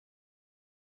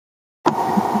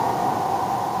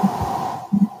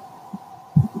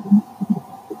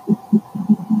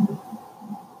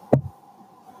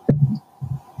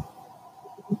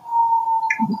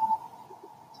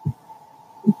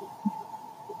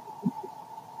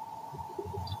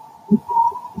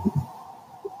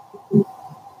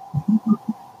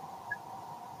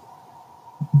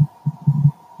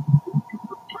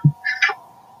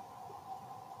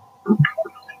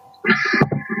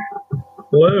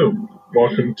Hello,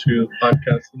 welcome to the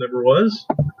podcast that never was.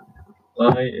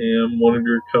 I am one of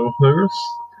your co-hosts,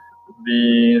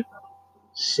 the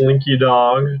Slinky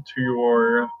Dog to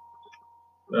your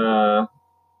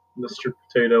Mr.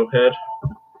 Potato Head.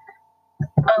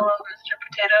 Hello, Mr.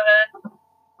 Potato Head.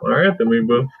 All right, then we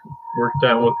both worked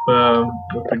out with the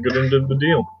good end of the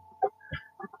deal.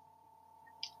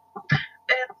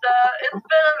 It's been a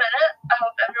minute. I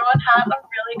hope everyone had a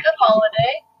really good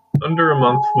holiday. Under a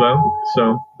month though,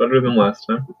 so better than last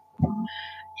time.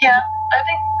 Yeah, I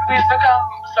think we've become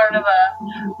sort of a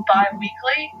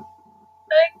bi-weekly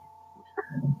thing.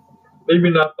 Maybe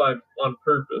not on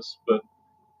purpose, but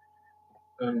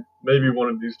maybe one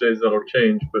of these days that'll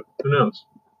change, but who knows?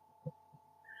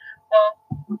 Well,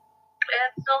 it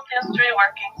still seems to be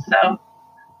working, so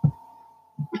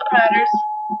that's what matters.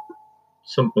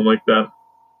 Something like that.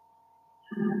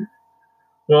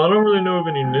 Well, I don't really know of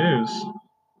any news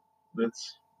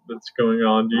that's going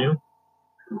on, do you?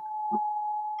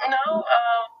 No,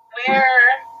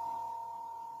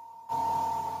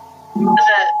 is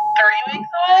it 3 weeks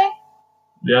away?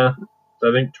 Yeah,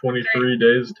 I think 23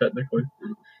 days technically.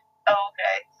 Oh,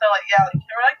 okay. So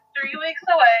we're 3 weeks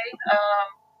away.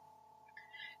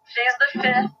 Today's the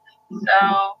 5th, so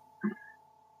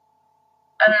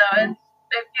I don't know,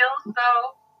 it feels so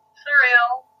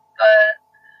surreal, but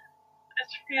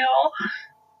it's real.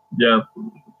 Yeah,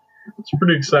 it's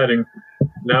pretty exciting.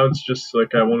 Now it's just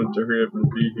like I wanted to hurry up and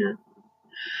be here.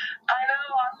 I know,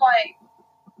 I'm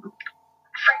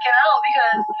freaking out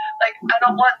because I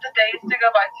don't want the days to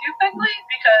go by too quickly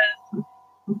because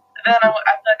then I feel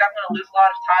like I'm going to lose a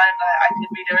lot of time that I could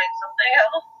be doing something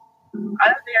else.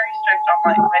 I'm very strict on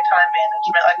my time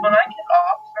management. When I get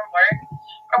off from work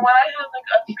or when I have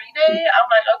a free day, I'm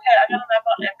okay, I gotta map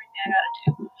out everything I gotta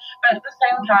do. But at the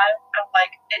same time, I'm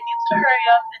it needs to hurry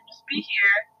up and just be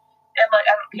here. And I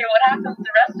don't care what happens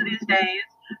the rest of these days,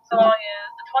 so long as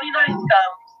the 29th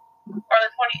comes or the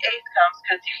 28th comes,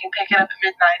 because you can pick it up at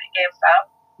midnight at GameStop.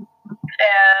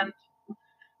 And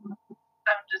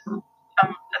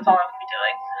that's all I'm gonna be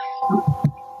doing.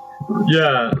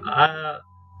 Yeah,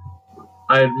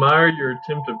 I admire your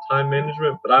attempt of time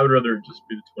management, but I would rather it just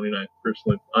be the 29th.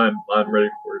 Personally, I'm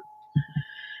ready for it.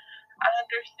 I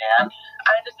understand.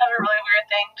 I just have a really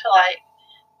weird thing to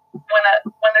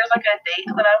when there's a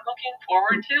date that I'm looking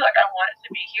forward to, I want it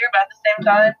to be here, but at the same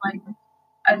time,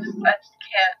 I just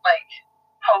can't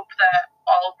hope that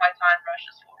all of my time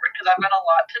rushes forward because I've got a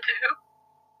lot to do.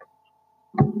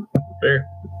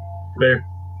 Fair.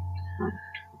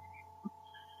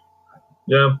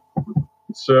 Yeah.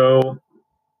 So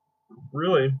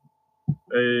really,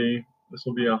 this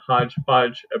will be a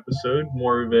hodgepodge episode,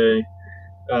 more of a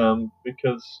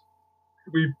because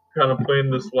we kind of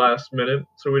planned this last minute,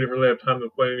 so we didn't really have time to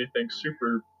plan anything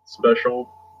super special.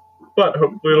 But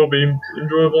hopefully it'll be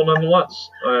enjoyable nonetheless.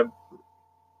 I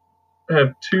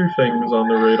have two things on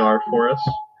the radar for us.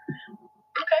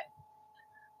 Okay.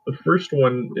 The first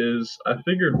one is I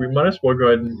figured we might as well go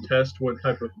ahead and test what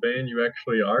type of fan you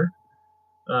actually are,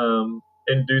 and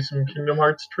do some Kingdom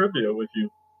Hearts trivia with you.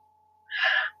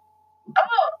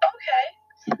 Oh, okay.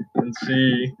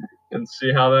 And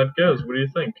see how that goes. What do you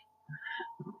think?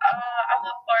 I'm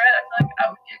up for it. I feel like I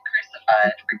would get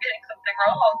crucified for getting something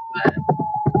wrong, but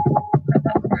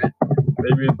I'm up for it.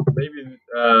 Maybe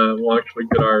we'll actually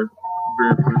get our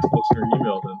very first listener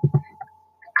email then.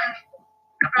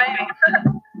 Maybe.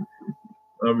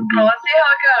 Well, let's see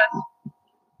how it goes.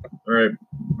 All right.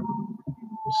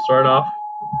 We'll start off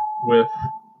with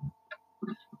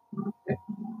a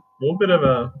little bit of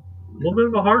a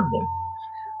hard one.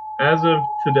 As of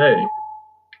today,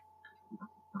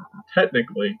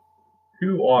 technically,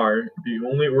 who are the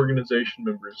only organization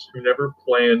members who never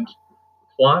planned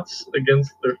plots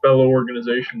against their fellow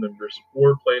organization members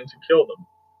or planned to kill them?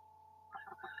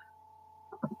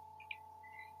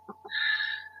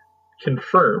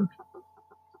 Confirmed.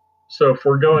 So if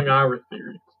we're going our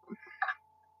theory.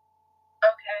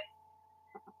 Okay.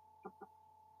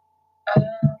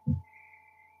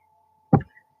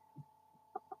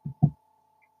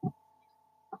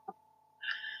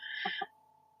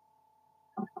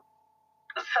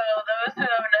 So those who have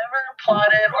never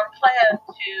plotted or planned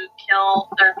to kill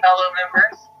their fellow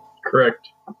members. Correct.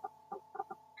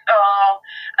 Oh,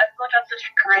 I feel like that's such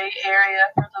a gray area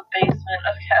for the basement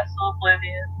of Castle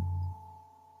Oblivion.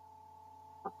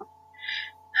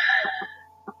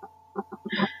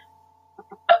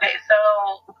 Okay, so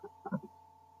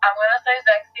I'm gonna say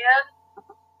Zexion,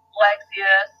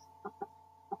 Lexius,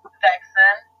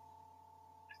 Vexen,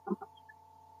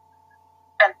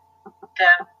 and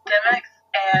Demyx,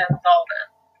 and Zaldin.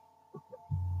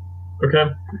 Okay.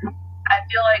 I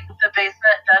feel like the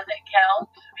basement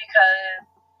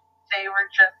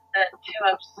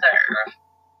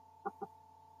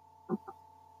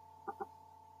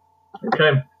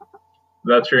Okay,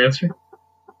 that's your answer?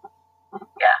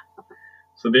 Yeah.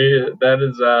 So that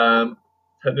is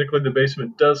technically the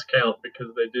basement does count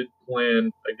because they did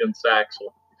plan against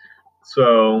Axel.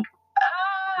 So,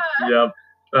 yep.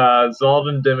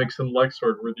 Zaldin, Demyx, and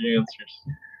Luxord were the answers.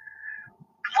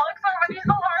 Luxord would use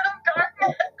the Heart of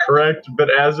Darkness. Correct, but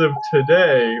as of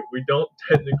today, we don't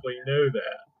technically know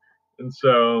that. And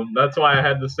so that's why I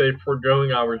had to say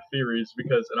foregoing our theories,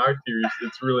 because in our theories,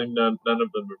 it's really none of the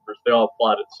members. They all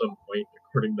plot at some point,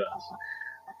 according to us.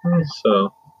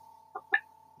 So.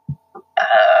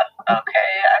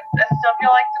 Okay, I still feel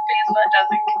like the basement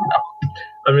doesn't count.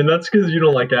 I mean, that's because you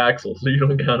don't like Axel, so you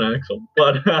don't count Axel.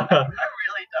 But I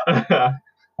really don't.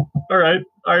 all right,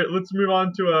 let's move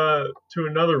on to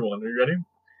another one. Are you ready?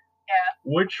 Yeah.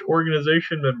 Which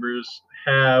organization members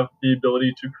have the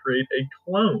ability to create a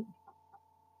clone?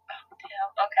 Yeah.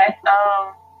 Okay.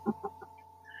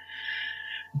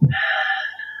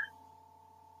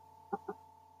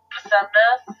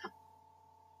 Semnus.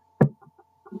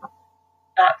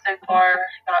 Not so far.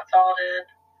 Not solid.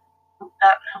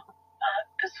 Not.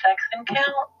 Does Vexen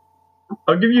count?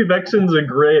 I'll give you Vexen's a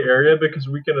gray area because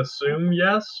we can assume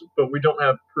yes, but we don't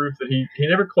have proof that he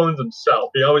never clones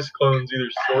himself. He always clones either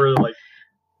Sora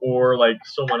or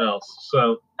someone else.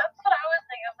 So that's what I was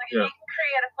thinking. I was like, yeah. if he can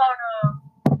create a clone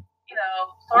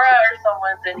of, Sora or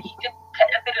someone, then he could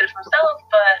technically do it himself.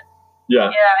 But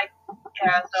yeah.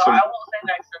 So I won't say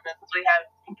Vexen since we have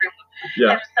proof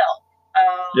of himself.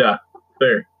 Yeah,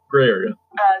 fair. Gray area.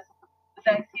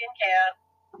 Vexian can.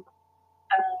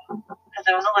 Because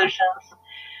it was illusions,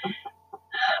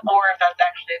 or if that's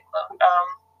actually a clone.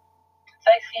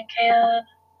 Vexian can,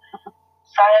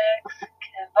 Syx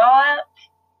cannot,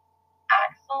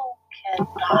 Axel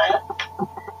cannot,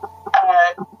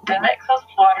 Demyx has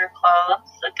water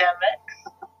clones, so Demyx,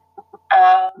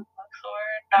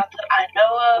 Luxord, not that I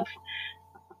know of,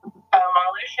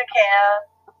 Marluxia can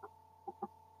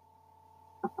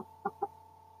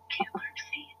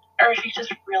Larxene, or is she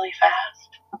just really fast?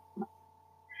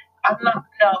 I don't think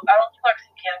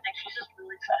Larxene can. I think she's just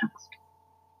really fast.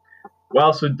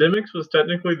 Wow, so Demyx was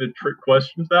technically the trick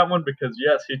question to that one because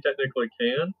yes, he technically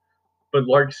can, but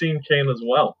Larxene can as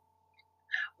well.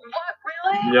 What,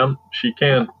 really? Yep, she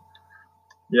can.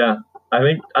 Yeah, I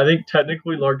think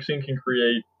technically Larxene can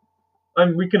create. I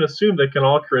mean, we can assume they can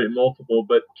all create multiple,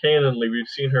 but canonly we've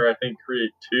seen her, I think,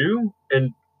 create 2,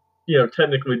 and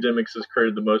technically Demyx has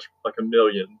created the most, like 1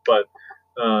 million, but.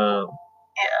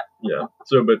 Yeah.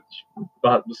 So, but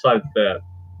besides that,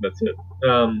 that's it.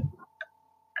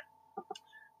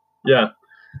 Yeah.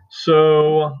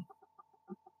 So.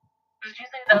 Did you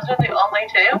say those are the only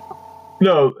 2?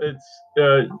 No,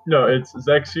 it's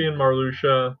Zexion,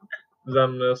 Marluxia,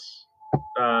 Xemnas,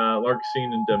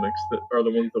 Larxene, and Demyx that are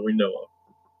the ones that we know of.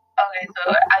 Okay,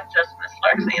 so I just missed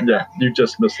Larxene. Yeah, you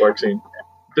just missed Larxene.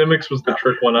 Demyx was the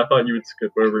trick one. I thought you would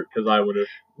skip over it because I would have.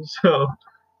 So.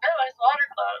 No, it's water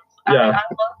clones. Yeah. I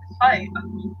love this fight.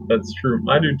 That's true.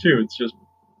 I do too. It's just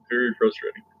very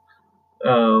frustrating.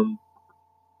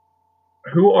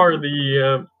 Who are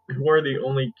the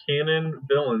only canon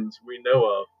villains we know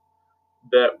of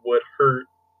that would hurt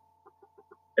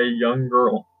a young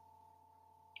girl?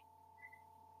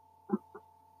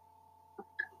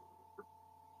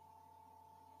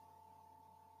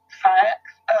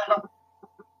 Syx.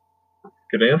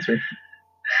 Good answer.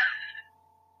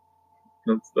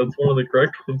 That's one of the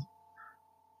correct ones.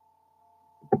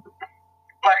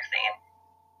 Larxene.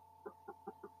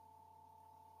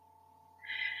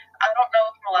 I don't know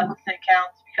if Maleficent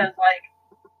counts because,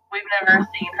 we've never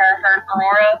seen her hurt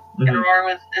Aurora, and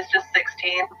Aurora is just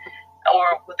 16, or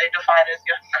what they define as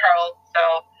young girl. So,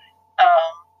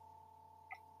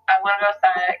 I want to go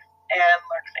Syx and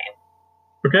Larxene.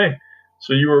 Okay,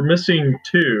 so you were missing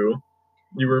 2.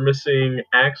 You were missing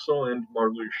Axel and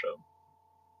Marluxia.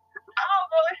 Oh,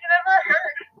 Marluxia never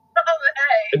hurt.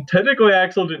 Hey. And technically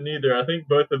Axel didn't either. I think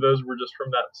both of those were just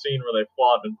from that scene where they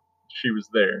fought and she was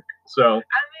there. So,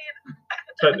 I mean,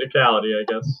 technicality, I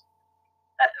guess.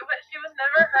 But she was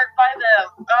never hurt by them.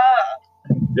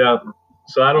 Yeah.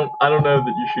 So I don't know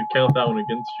that you should count that one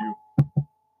against you.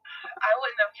 I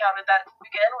wouldn't have counted that to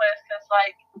begin with, because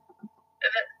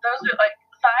those are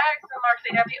Syx and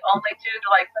Larxene are the only 2 to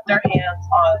put their hands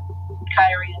on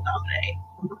Kairi and Naminé.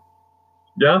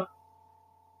 Yeah.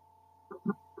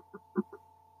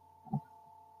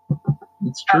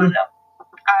 It's true. I don't know.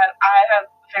 I have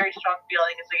very strong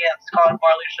feelings against calling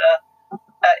Marluxia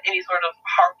any sort of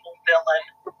harmful villain,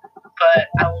 but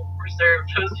I will reserve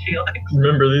those feelings.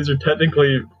 Remember, these are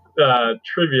technically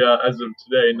trivia as of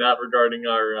today, not regarding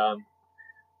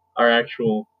our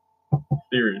actual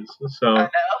theories. So I know.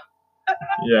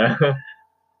 Yeah.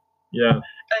 Yeah.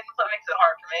 That's what makes it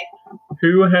hard for me.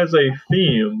 Who has a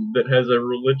theme that has a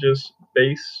religious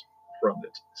base from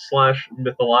it /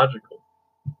 mythological?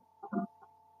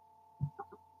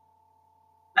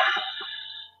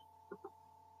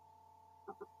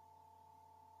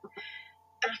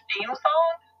 Their theme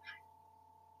song?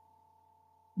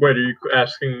 Wait, are you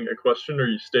asking a question or are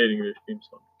you stating their theme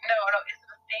song? No, is it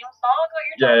a theme song that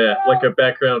you're Yeah, talking yeah, about? like a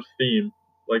background theme,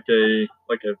 like a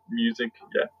music.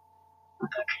 Yeah.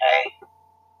 Okay.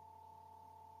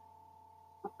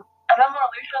 I know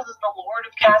Marluxio's is the Lord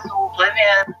of Castle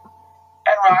Oblivion,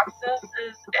 and Roxas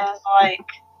is like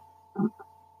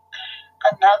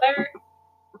another.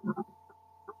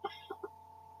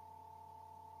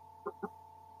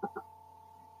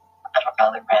 I don't know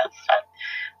the rest.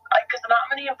 Because not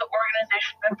many of the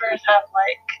organization members have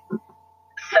like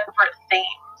separate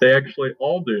themes. They actually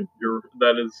all do.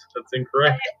 That's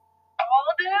incorrect. They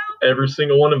all do? Every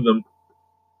single one of them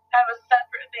have a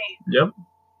separate theme. Yep.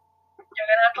 You're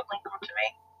gonna have to link them to me.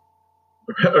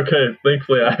 Okay,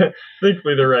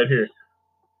 thankfully they're right here.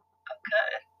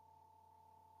 Okay.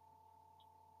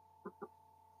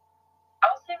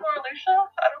 I'll say Marluxia.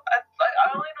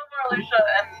 I only know Marluxia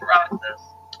and Roxas.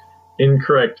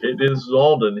 Incorrect. It is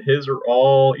Xaldin. His are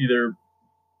all either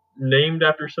named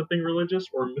after something religious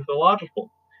or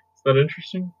mythological. Is that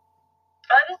interesting?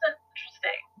 That is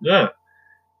interesting. Yeah.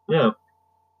 I feel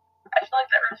like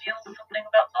that reveals something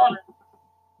about Xaldin.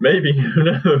 Maybe. Who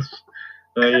knows?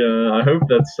 I hope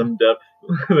that's some depth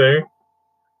there.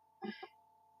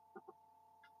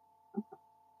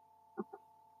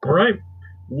 All right.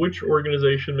 Which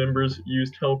organization members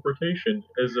use teleportation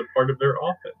as a part of their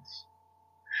offense?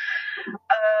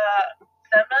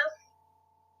 Xemnas,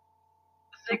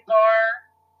 Xigbar,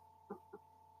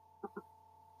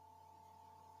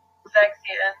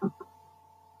 Zexion,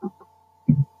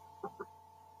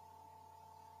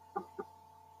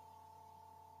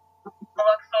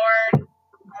 Luxord,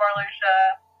 Marluxia,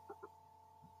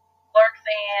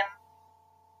 Larxene.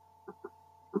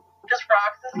 Does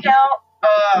Roxas count?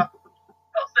 I'll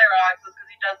say Roxas because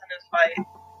he does in his fight.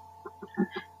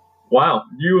 Wow,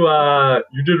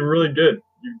 you did really good.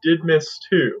 You did miss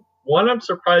two. One I'm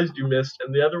surprised you missed,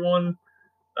 and the other one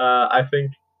I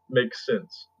think makes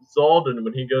sense. Xaldin,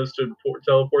 when he goes to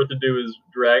teleport to do his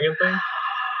dragon thing.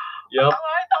 Yep. Oh,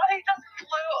 I thought he just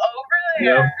flew over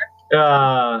there.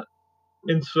 Yep.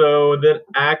 And so then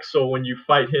Axel, when you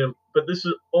fight him, but this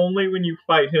is only when you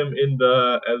fight him in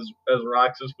as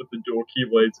Roxas with the dual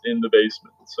keyblades in the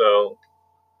basement. So.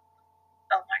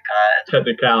 Oh my god.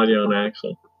 Technicality on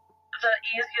Axel. The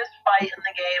easiest fight in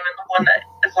the game and the one that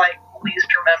is like least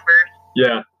remembered.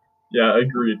 Yeah,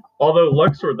 agreed. Although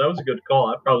Luxord, that was a good call.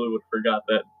 I probably would have forgot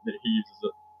that he uses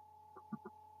it.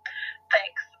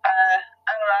 Thanks. I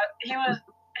don't know. He was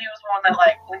one that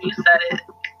like when you said it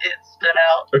stood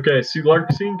out. Okay, see,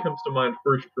 Larxene comes to mind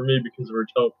first for me because of her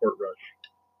teleport rush.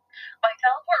 Like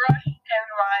teleport rush came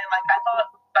to mind. Like I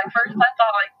thought. Like first I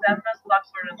thought like Xemnas,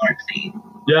 Luxord, and Larxene.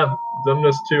 Yeah,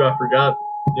 Xemnas too. I forgot.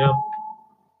 Yeah.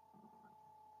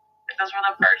 Those were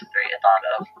the first three I thought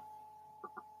of.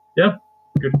 Yeah,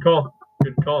 good call.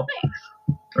 Thanks.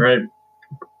 All right.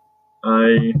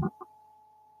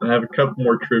 I have a couple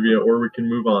more trivia, or we can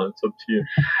move on. It's up to you.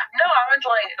 No, I'm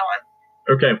enjoying it. Go on.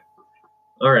 Okay.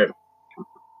 All right.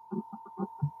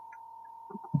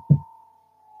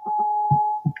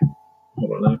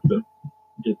 Hold on, I have to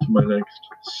get to my next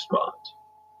spot.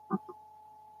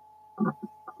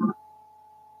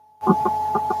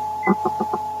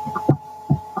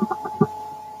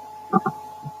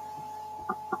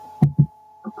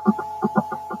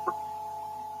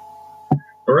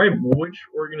 All right, which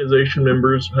organization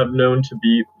members have known to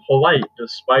be polite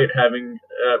despite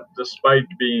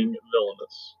being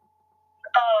villainous?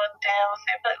 Oh damn! Let's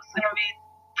see if that's gonna be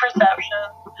perception.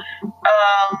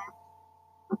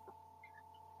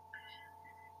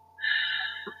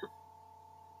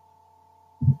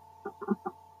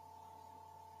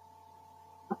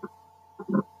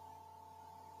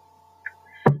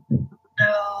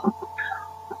 No,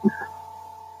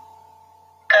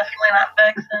 definitely not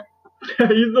Vexen.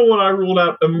 He's the one I ruled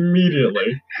out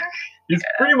immediately. He's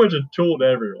pretty much a tool to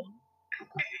everyone.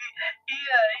 He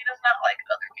does not like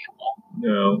other people.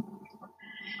 No.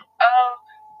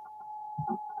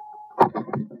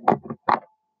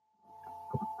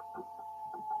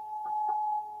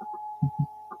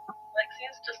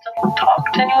 Lexia's just doesn't talk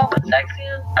to anyone but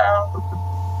Zexion.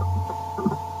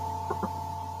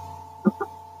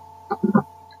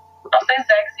 I'll say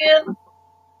Zexion.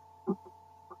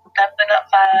 Definitely not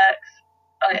Fax.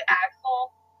 Okay, Axel.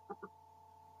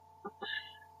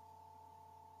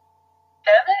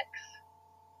 Demix?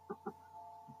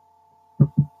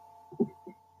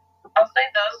 say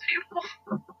those people.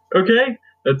 Okay,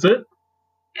 that's it?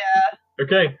 Yeah.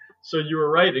 Okay, so you were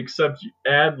right, except you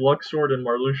add Luxord and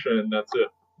Marluxia, and that's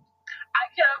it. I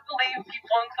can't believe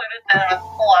people included them as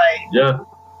polite. Yeah.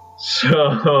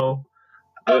 So,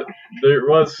 there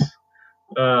was,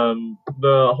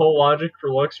 the whole logic for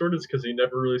Luxord is because he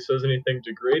never really says anything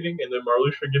degrading, and then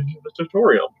Marluxia gives you the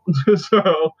tutorial.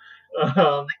 So, The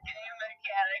game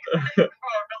mechanics for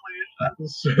Marluxia.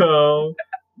 so,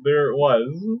 there it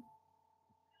was.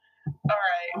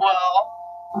 Alright, well,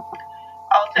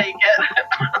 I'll take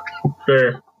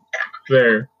it.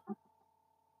 Fair.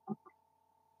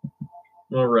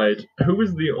 Alright. Who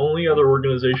is the only other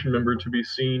organization member to be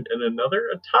seen in another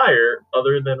attire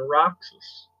other than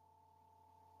Roxas?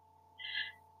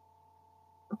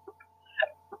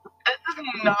 This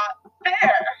is not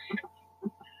fair.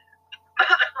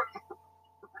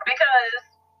 Because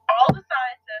all the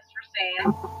scientists were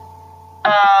seen.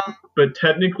 But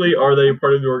technically, are they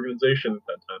part of the organization at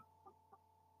that time?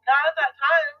 Not at that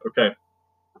time. Okay.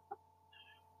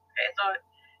 Okay, so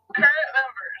current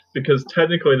members. Because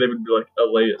technically they would be like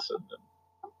Elias in them.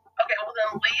 Okay, well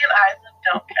then Lee and Isaac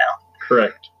don't count.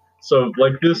 Correct. So,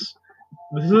 like, this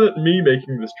isn't me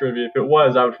making this trivia. If it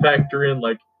was, I would factor in,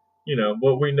 like, you know,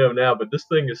 what we know now. But this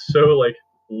thing is so, like,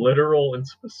 literal and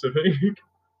specific.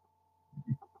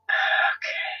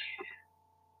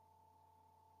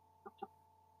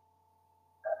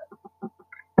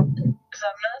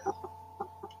 Xemnas?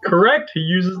 Correct. He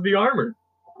uses the armor.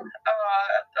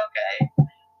 Okay.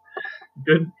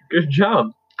 Good job. I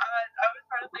was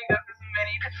trying to think of as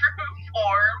many different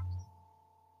forms.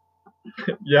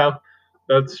 Yeah,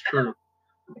 that's true.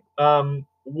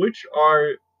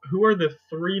 Who are the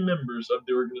three members of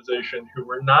the organization who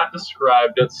were not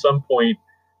described at some point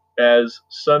as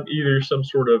either some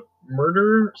sort of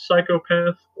murderer,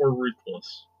 psychopath, or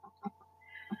ruthless?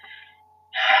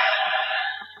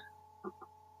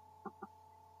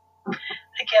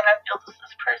 Again, I feel this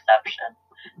is perception.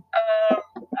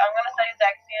 I'm gonna say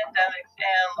Zexion, Demix,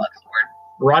 and Luxord.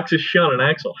 Roxas, Sean, and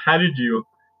Axel. How did you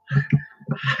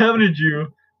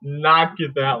not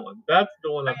get that one? That's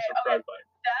the one I'm surprised by.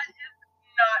 That is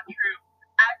not true.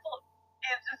 Axel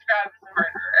is described as a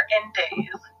murderer in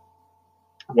Days.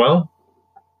 Well,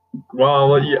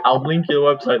 I'll link you the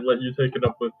website and let you take it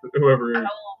up with whoever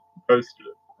posted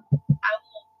it. I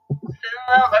will send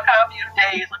them a copy of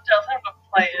Days and tell them to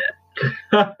play it.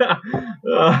 While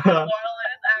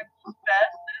it is Axel's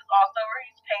best, it is also where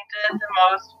he's painted the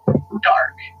most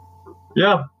dark.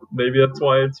 Yeah, maybe that's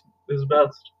why it's his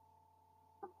best.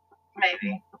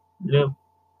 Maybe. Yeah.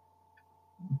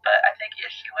 But I take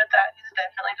issue with that. He's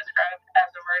definitely described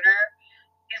as a murderer.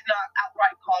 He's not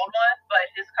outright called one, but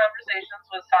his conversations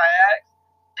with Syax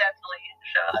definitely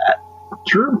show that.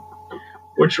 True.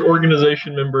 Which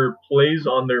organization member plays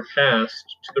on their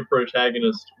past to the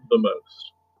protagonist the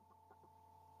most?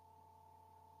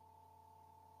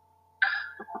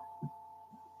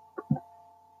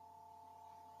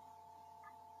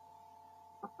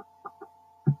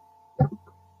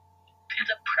 To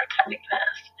the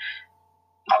protagonist.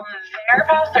 On their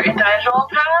past, their individual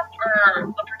past, or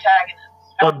the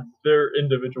protagonist's past? On their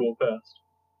individual past.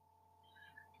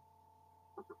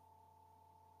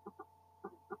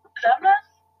 Xemnas?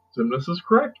 Xemnas is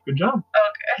correct. Good job.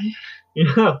 Okay.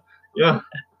 Yeah.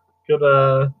 Good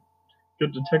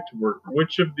detective work.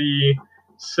 Which of the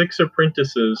 6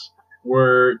 apprentices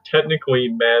were technically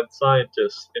mad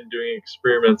scientists and doing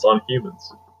experiments on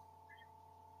humans?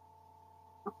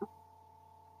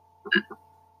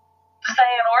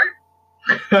 Xehanort?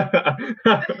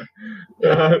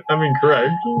 I mean,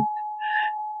 correct.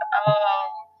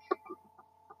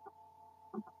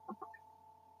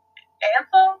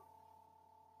 Ansel?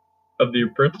 Of the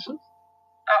apprentices?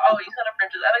 Oh, you said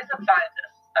apprentices. I thought you said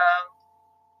scientists.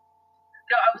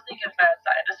 No, I was thinking of mad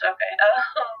scientists. Okay.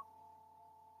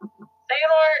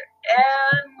 Xehanort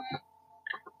and...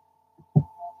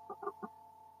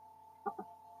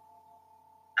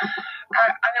 I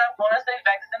want to say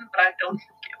Vexen, but I don't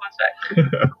think it was Vexen.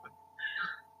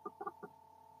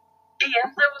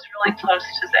 Ienzo was really close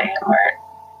to Xehanort.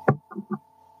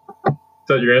 Is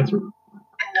that your answer? No.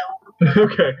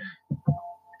 Okay.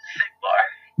 Sigmar.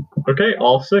 Okay,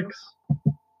 all 6.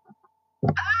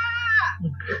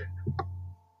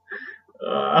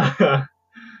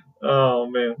 Oh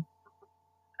man.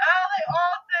 Oh, they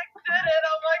all 6 did it!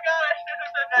 Oh my god, I should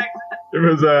have said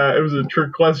Vexen. It was a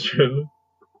trick question.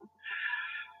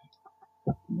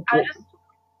 They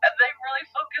really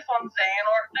focus on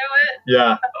Xehanort through it.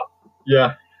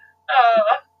 Yeah.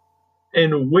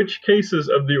 In which cases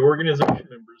of the organization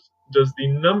members does the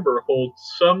number hold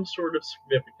some sort of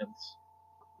significance?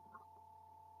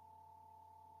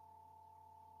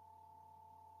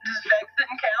 Does Vexen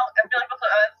count? I feel like that's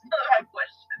my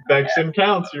question. Vexen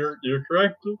counts. You're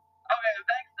correct. Okay,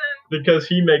 Vexen. Because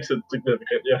he makes it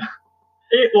significant, yeah.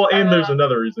 And there's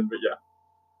another reason, but yeah.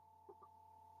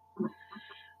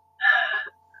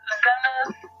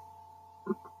 Xemnas,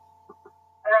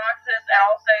 Roxas, and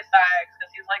I'll say Syx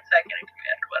because he's like second in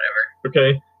command or whatever.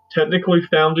 Okay, technically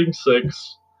founding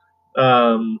 6.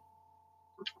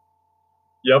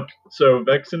 Yep, so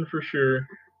Vexen for sure.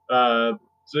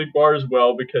 Xigbar as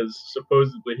well because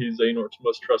supposedly he's Xehanort's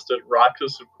most trusted.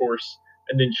 Roxas, of course,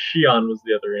 and then Xion was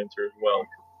the other answer as well.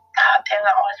 God damn,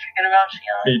 I always forget about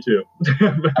Xion. Me too.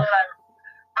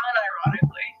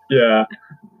 Unironically.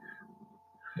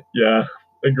 Yeah,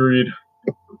 agreed.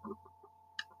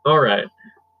 Alright.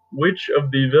 Which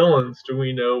of the villains do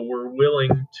we know were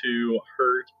willing to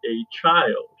hurt a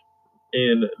child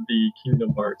in the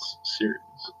Kingdom Hearts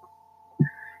series?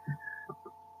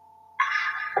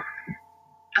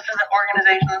 This is an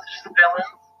organization that's just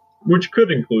villains? Which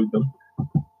could include them.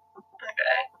 Okay.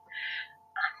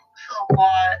 This is a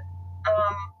lot.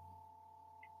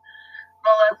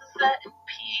 Maleficent and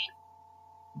Pete.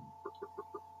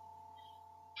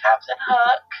 Captain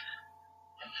Hook.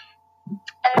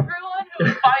 Everyone who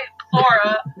fights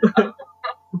Sora.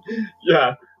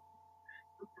 Yeah.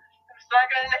 I'm just not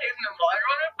gonna name them all.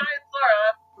 Everyone who fights Sora.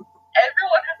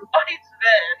 Everyone who fights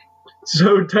Ven.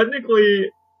 So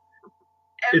technically,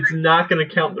 it's not going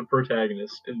to count the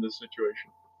protagonist in this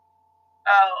situation.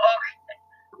 Oh, okay.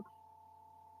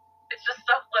 It's just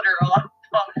so literal. I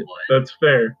thought it would. That's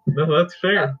fair. No, that's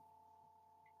fair.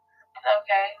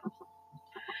 Okay.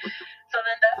 So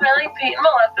then definitely Pete and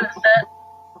Maleficent.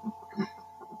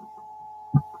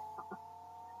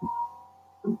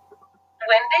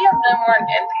 Wendy and them weren't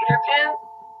in Peter Pan.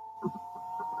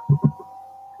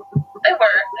 They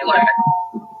were.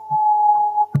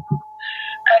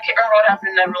 I can't remember what happened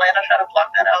in Neverland. I'll try to block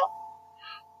that out.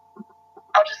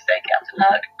 I'll just say Captain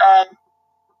Hook.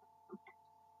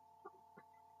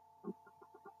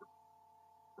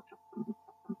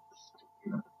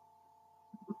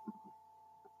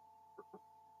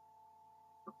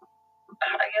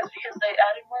 I guess because they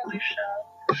added Marluxia.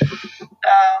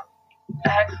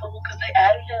 Axel, because they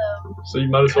added him. So you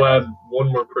might as well add one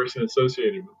more person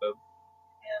associated with them.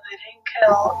 Yeah, they didn't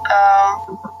kill.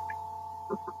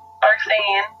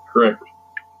 Arxane. Correct.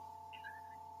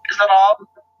 Is that all?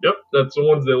 Yep, that's the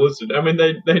ones they listed. I mean,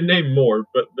 they named more,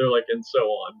 but they're like, and so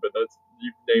on. But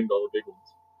you've named all the big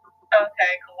ones.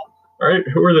 Okay, cool. All right,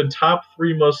 who are the top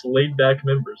 3 most laid-back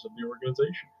members of the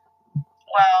organization?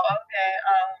 Wow. Okay.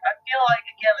 I feel like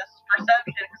again this is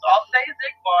perception because I'll say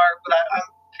Xigbar, but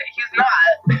he's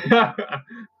not.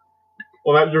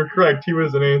 Well, you're correct. He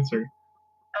was an answer.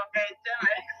 Okay,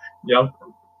 Demix. Yep.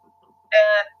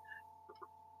 And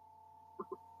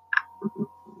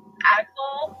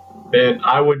Axel. And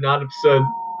I would not have said.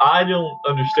 I don't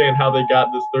understand how they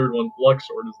got this third one.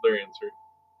 Luxord is their answer.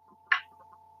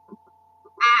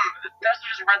 That's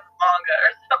just read the manga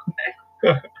or something.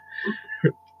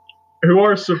 Who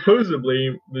are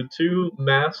supposedly the 2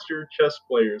 master chess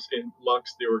players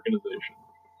amongst the organization.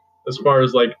 As far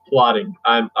as like plotting,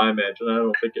 I imagine. I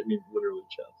don't think it means literally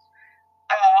chess.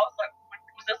 I was like,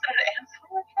 was this an answer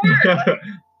report?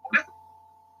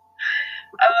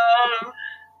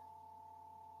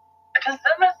 Does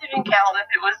Xemnas even count if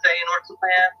it was Xehanort's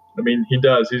plan? I mean, he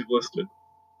does. He's listed.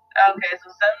 Okay, so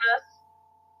Xemnas,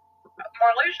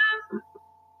 Marluxia?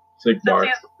 Xigbar.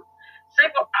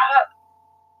 Xigbar.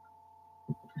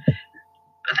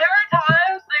 There are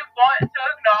times they want to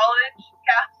acknowledge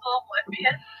Castle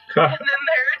Oblivion, and then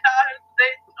there are times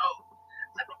they don't.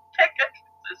 So pick a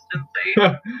consistency.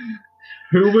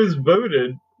 Who was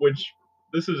voted, which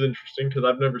this is interesting because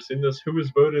I've never seen this, who was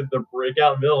voted the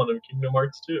breakout villain of Kingdom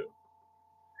Hearts 2?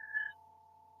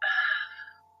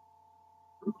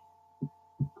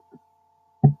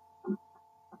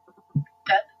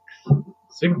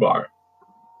 Xigbar.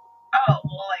 Oh,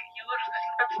 well, like, you would have been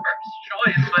the first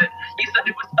choice, but you said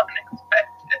it was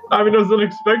unexpected. I mean, it was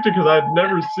unexpected because I'd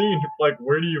never seen, like,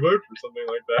 where do you vote for something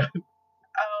like that? Oh,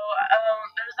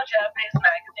 there's a Japanese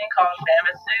magazine called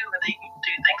Famitsu where they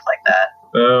do things like that.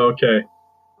 Oh, okay.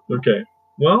 Okay.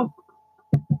 Well,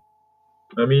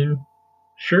 I mean,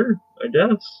 sure, I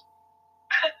guess.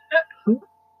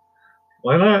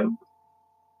 Why not?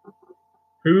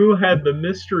 Who had the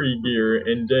mystery gear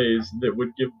in Days that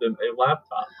would give them a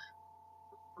laptop?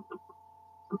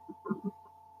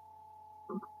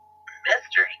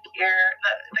 Mystery gear?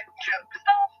 The joke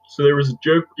stuff? So there was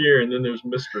joke gear and then there's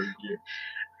mystery gear.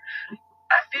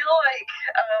 I feel like,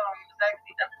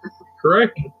 Zaxxon.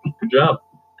 Correct. Good job.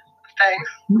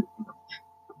 Thanks.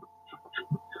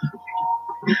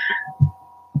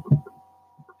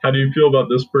 How do you feel about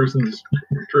this person's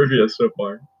trivia so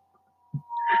far?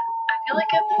 I feel like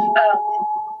it's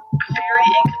very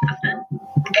inconsistent,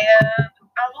 and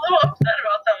I'm a little upset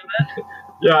about some of it.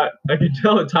 Yeah, I can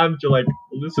tell at times you're like,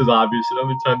 well, this is obvious, and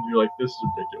other times you're like, this is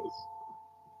ridiculous.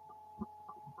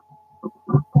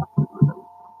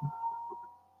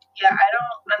 Yeah, I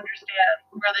don't understand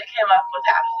where they came up with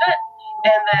half of it.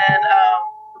 And then,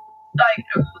 like,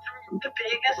 the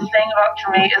biggest thing about for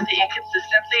me is the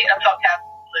inconsistency of how Castle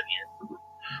Oblivion.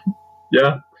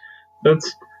 Yeah,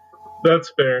 that's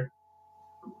fair.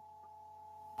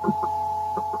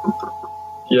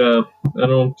 Yeah, I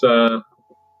don't.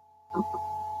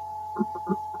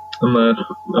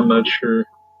 I'm not sure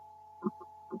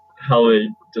how they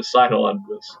decide a lot of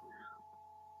this.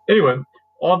 Anyway,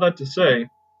 all that to say,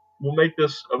 we'll make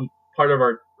this a part of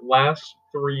our last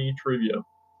 3 trivia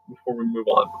before we move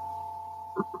on.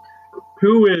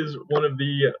 Who is one of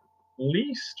the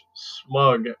least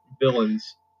smug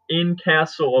villains in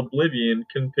Castle Oblivion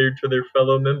compared to their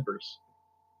fellow members?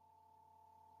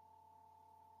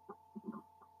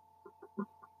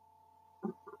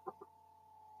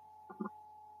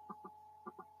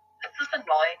 This is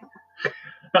annoying.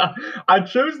 I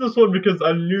chose this one because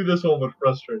I knew this one would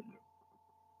frustrate you.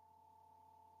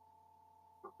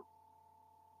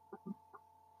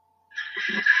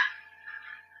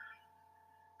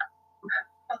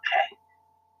 Okay.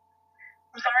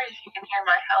 I'm sorry if you can hear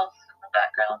my house in the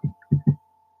background.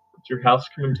 Is your house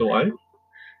coming to life?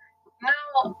 No,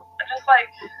 just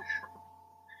like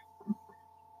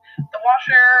the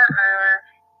washer or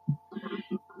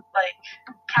like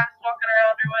cats walking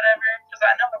around or whatever, because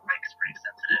I know the mic's pretty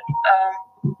sensitive.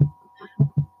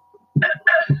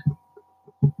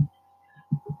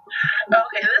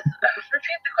 Okay,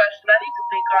 repeat the question. I need to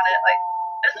think on it. Like,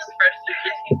 this is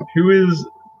frustrating. Who is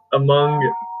among...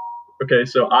 Okay,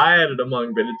 so I added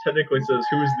among, but it technically says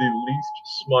who is the least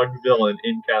smug villain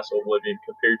in Castle Oblivion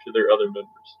compared to their other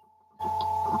members.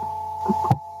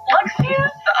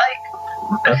 Luxius?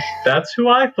 Like... That's who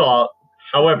I thought.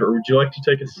 However, would you like to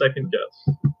take a second guess?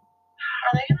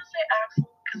 Are they going to say Axel?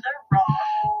 Because they're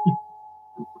wrong.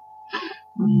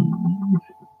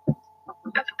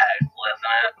 It's Axel,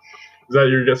 isn't it? Is that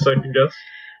your second guess?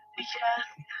 Yes.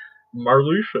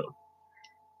 Marluxia.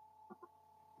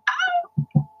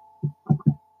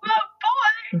 Oh,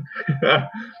 boy!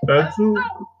 That's so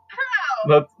proud.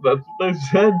 That's what they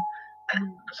said.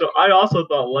 So I also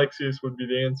thought Lexius would be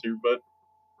the answer, but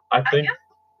I think guess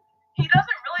he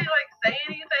doesn't really like say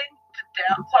anything to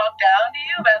talk down to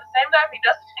you, but at the same time he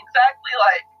doesn't exactly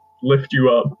like lift you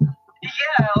up.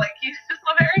 Yeah, like he's just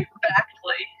very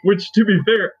factly. Which, to be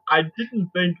fair, I didn't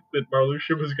think that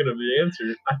Marluxia was going to be the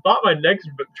answer. I thought my next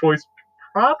choice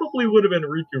probably would have been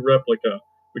Riku Replica,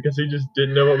 because he just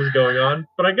didn't know what was going on.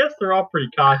 But I guess they're all pretty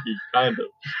cocky, kind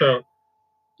of. So,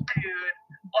 dude,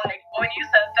 like when you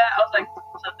said that, I was like,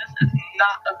 so this is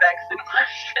not a Vexen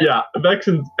question. Yeah,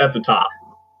 Vexen's at the top.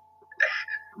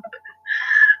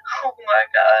 Oh my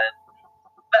god,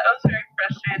 that was very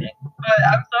frustrating. But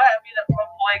I'm so happy that my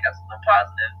boy got something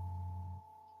positive.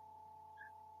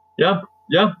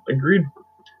 Yeah, agreed.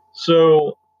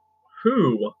 So,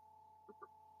 who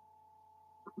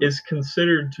is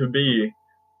considered to be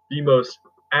the most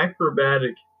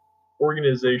acrobatic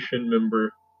organization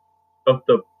member of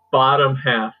the bottom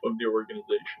half of the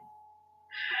organization?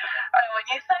 When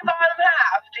you say bottom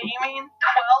half, do you mean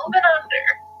 12 and under?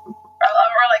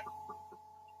 Or like...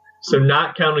 So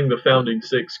not counting the founding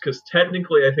 6, because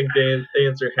technically I think the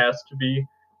answer has to be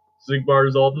Xigbar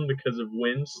Zaldin because of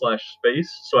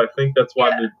wind/space, so I think that's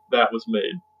why that was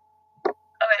made.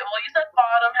 Okay, well you said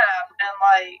bottom half, and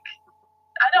like,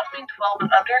 I don't mean 12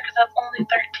 and under, because that's only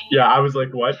 13. Yeah, I was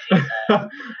like, what? I'm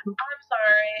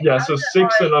sorry. Yeah, so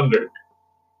 6 and under.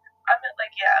 I meant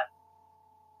like,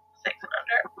 6 and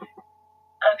under.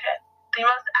 Okay. The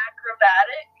most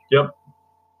acrobatic? Yep.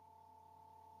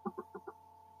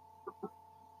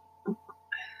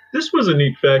 This was a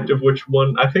neat fact of which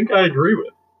one I think I agree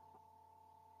with.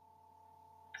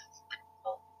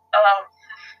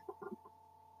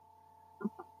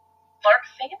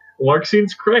 Larxene?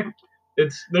 Larxene's correct.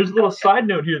 There's a little side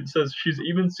note here that says she's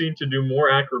even seen to do more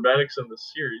acrobatics in the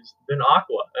series than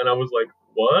Aqua, and I was like,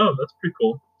 wow, that's pretty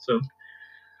cool. So,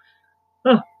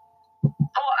 Oh,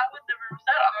 I would never have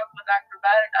said Aqua's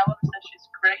acrobatic. I would have said she's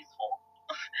graceful.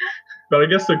 But I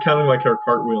guess they're counting like her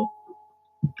cartwheel.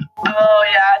 Oh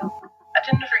yeah, I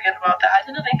tend to forget about that. I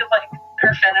tend to think of like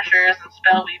her finishers and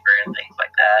Spellweaver and things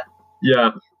like that.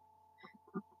 Yeah.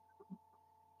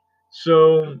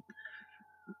 So,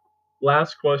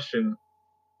 last question.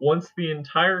 Once the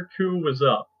entire coup was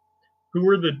up, who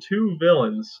were the 2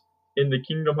 villains in the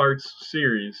Kingdom Hearts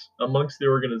series amongst the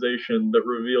organization that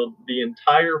revealed the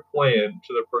entire plan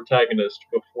to the protagonist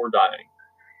before dying?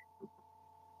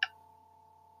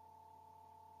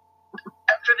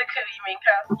 After the Kadimi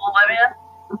Castle Oblivion?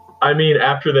 I mean,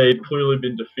 after they'd clearly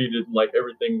been defeated, like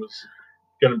everything was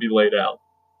going to be laid out.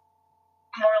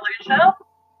 Morlucio?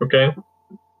 Okay.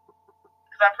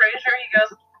 Because I'm pretty sure he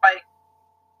goes, like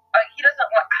he doesn't,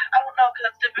 I don't know,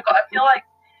 because it's difficult. I feel like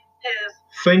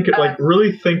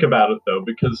really think about it, though,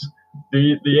 because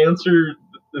the answer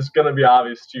is going to be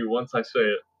obvious to you once I say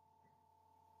it.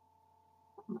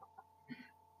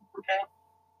 Okay.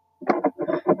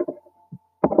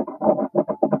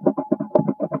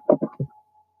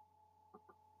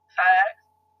 Saïx?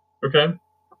 Okay.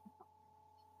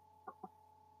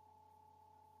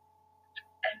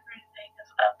 Everything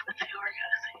is up with the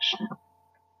organization.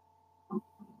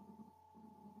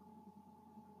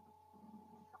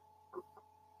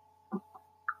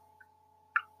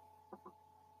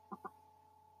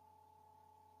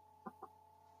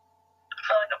 I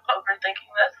feel like I'm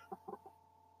overthinking this.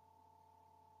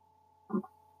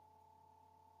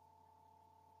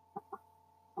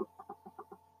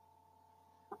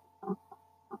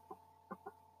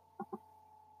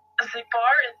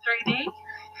 Xigbar in 3D?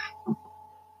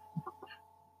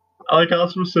 I like how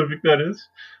specific that is.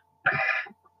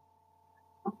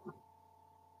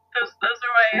 Those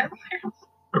are my answers.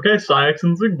 Okay, Saïx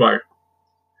and Xigbar.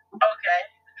 Okay.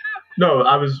 No,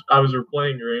 I was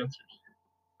replaying your answers.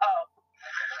 Oh.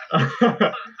 So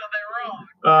they're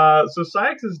wrong. So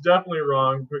Saïx is definitely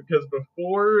wrong because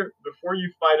before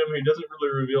you fight him, he doesn't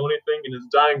really reveal anything, and his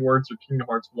dying words are Kingdom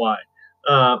Hearts Y.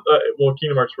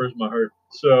 Kingdom Hearts Where's My Heart.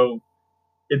 So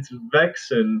it's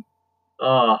Vexen.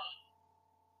 Oh,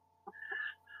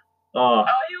 he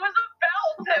was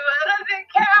about to. That doesn't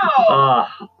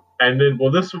count. And then,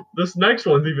 this next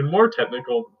one's even more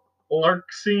technical.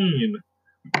 Larxene.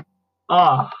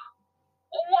 What?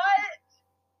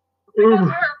 Because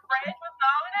her friend was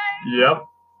nominated? Yep.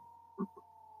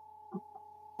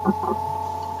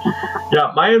 Yeah,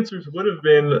 my answers would have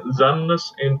been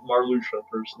Xemnas and Marluxia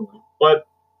personally, but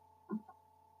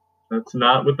that's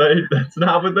not what they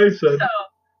said. So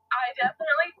I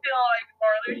definitely feel like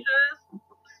Marluxia's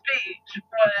speech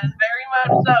was very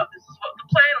much so. This is what the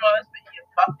plan was, but you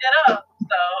fucked it up.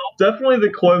 So definitely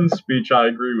the clone speech. I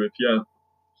agree with. Yeah.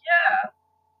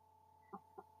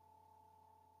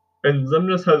 And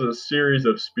Xemnas has a series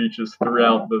of speeches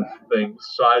throughout the things.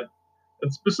 So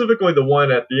and specifically the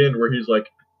one at the end where he's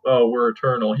like, "Oh, we're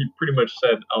eternal." He pretty much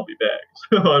said, "I'll be back."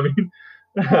 So I mean,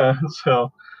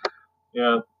 so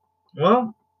yeah.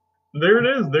 Well, there it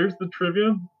is. There's the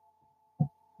trivia.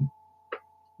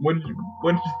 What did you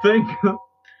think? I'm probably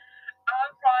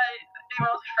the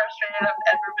most frustrated I've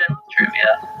ever been with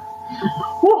trivia.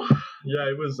 Whew. Yeah,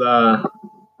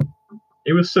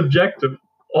 it was subjective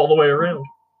all the way around.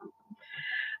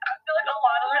 I feel like a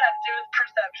lot of it has to do with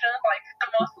perception. Like the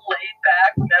most laid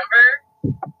back member.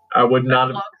 I would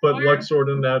not have put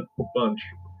Luxord in that bunch.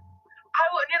 I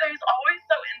wouldn't either. He's always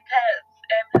so intense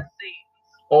in his scenes.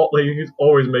 He's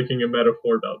always making a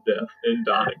metaphor about death and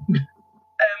dying. And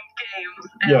games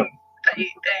and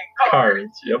fate and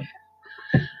cards.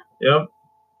 Yep.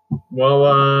 Well,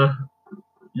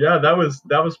 yeah, that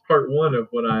was part one of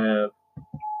what I have.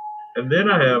 And then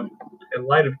I have, in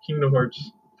light of Kingdom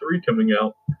Hearts 3 coming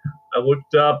out,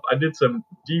 I did some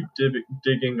deep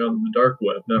digging on the dark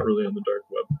web, not really on the dark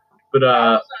web, but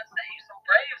I was gonna say some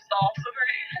brave sauce over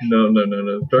here.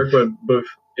 No. Dark web both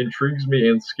intrigues me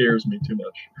and scares me too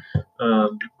much. I know,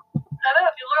 if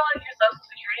you look like your social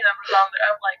security numbers on there,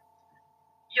 I'm like,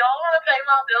 y'all wanna pay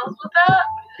my bills with that?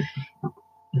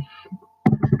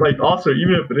 Like, also,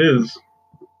 even if it is,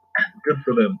 good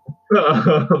for them.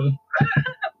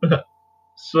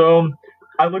 So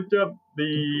I looked up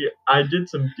I did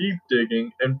some deep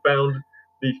digging and found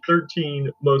the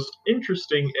 13 most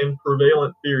interesting and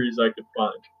prevalent theories I could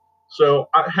find. So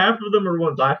half of them are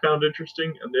ones I found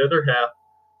interesting, and the other half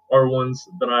are ones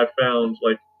that I found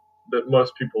that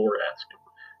most people were asking.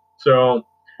 So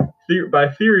by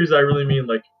theories, I really mean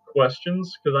like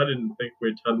questions, because I didn't think we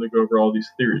had time to go over all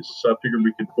these theories. So I figured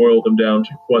we could boil them down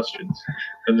to questions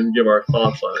and then give our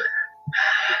thoughts on it.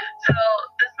 So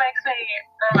this makes me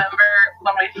remember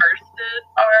when we first did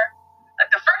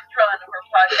the first run of our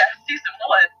podcast, season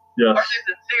 1 or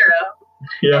season 0.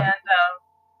 Yeah.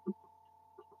 And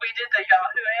we did the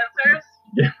Yahoo answers.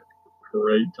 Yeah.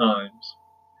 Great times.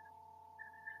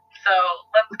 So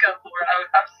let's go for it.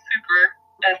 I'm super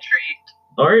intrigued.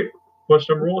 All right.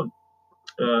 Question number 1.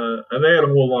 And they had a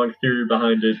whole long theory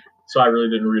behind it, so I really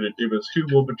didn't read it. It was, who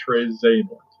will betray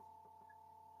Xehanort?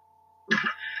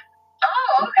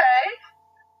 Oh, okay.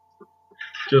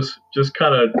 just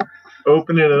kind of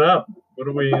opening it up. What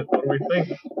do we think? Well,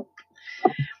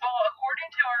 according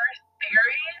to our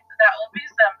theory, that will be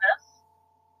Xemnas.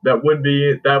 That would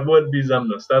be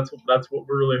Xemnas. That's what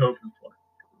we're really hoping for.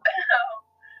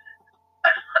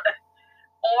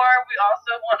 Or we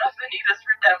also want a Vanitas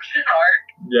redemption arc.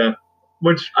 Yeah,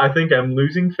 which I think I'm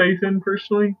losing faith in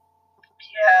personally.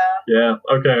 Yeah. Yeah.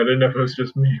 Okay. I didn't know if it was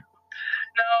just me.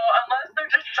 No, unless they're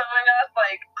just showing us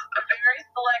like very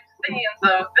select scenes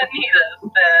of Vanitas,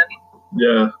 then.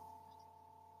 Yeah.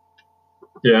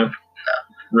 Yeah. No.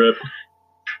 Rip.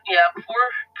 Yeah.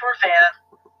 Poor Van.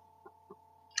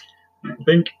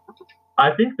 I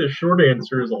think the short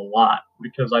answer is a lot,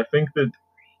 because I think that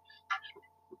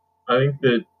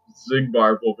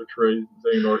Xigbar will betray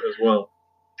Xehanort as well.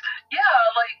 Yeah,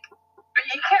 like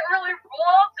you can't really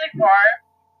rule out Xigbar.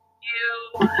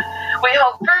 We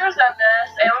hope for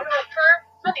Xemnas and we hope for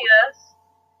Vanitas,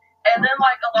 and then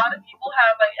like a lot of people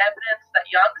have like evidence that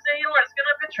young Xehanort is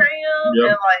gonna betray him,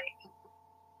 Yep. and like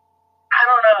I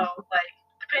don't know, like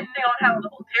depending on how the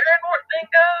whole Terranort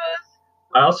thing goes.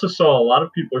 I also saw a lot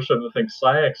of people are starting to think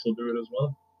Saïx will do it as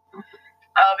well.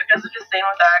 Because of his scene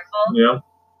with Axel? Yeah.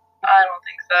 I don't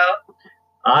think so.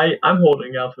 I'm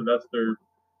holding out that that's their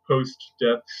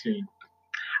post-death scene.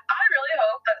 I really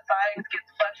hope that Saïx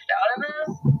gets fleshed out in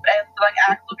this, and like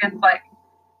Axel gets like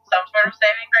some sort of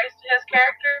saving grace to his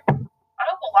character. I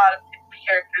hope a lot of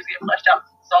characters get fleshed out.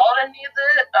 Zaldin needs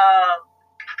it.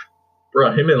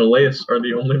 Bruh, him and Elias are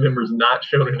the only members not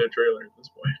shown in a trailer at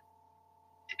this point.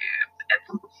 Dude,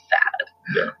 it's sad.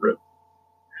 Yeah, rip.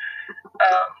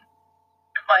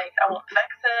 Like, I want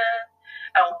Vexen,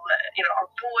 I want, our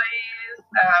boys,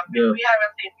 Yeah. we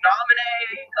haven't seen Naminé,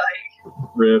 like...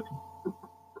 Rip.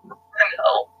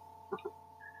 No.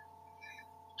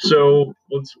 So,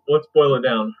 let's boil it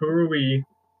down. Who are we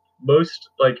most,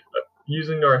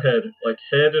 using our head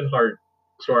and heart?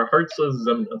 So our heart says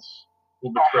Xemnas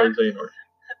will betray Xehanort.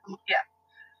 Yeah.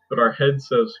 But our head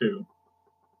says who?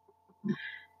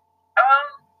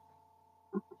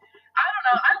 I don't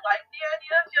know. I like the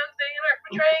idea of young Xehanort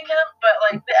betraying him, but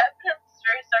like the evidence is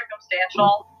very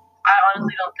circumstantial. I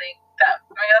honestly don't think that.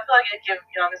 I mean, I feel like it'd give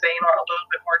young Xehanort a little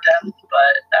bit more depth,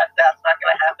 but that's not going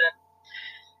to happen.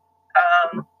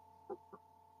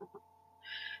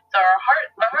 So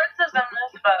my heart says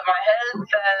Xemnas, but my head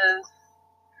says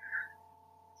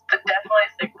definitely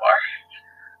Xigbar.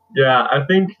 Yeah, I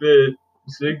think that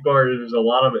Xigbar, there's a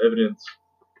lot of evidence,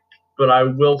 but I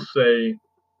will say,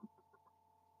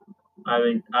 I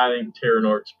think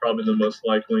Terranort's probably the most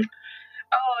likely.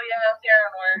 Oh yeah,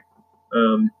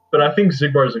 Terranort. But I think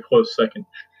Xigbar is a close second.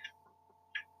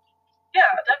 Yeah,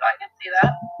 I can see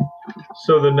that.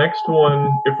 So the next one,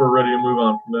 if we're ready to move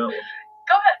on from that one,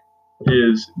 go ahead.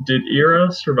 Is, did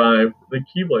Ira survive the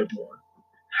Keyblade War?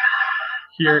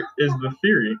 Here is the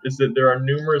theory: is that there are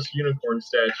numerous unicorn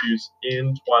statues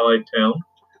in Twilight Town.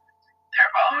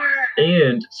 There are.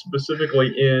 And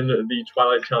specifically in the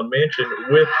Twilight Town mansion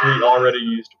with the already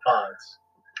used pods.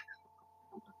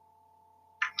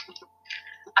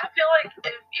 I feel like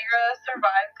if Ira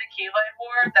survived the Keyblade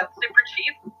War, that's super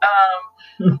cheap.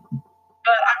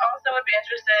 But I also would be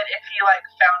interested if he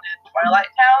founded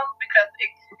Twilight Town, because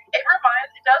it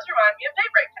does remind me of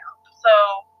Daybreak Town. So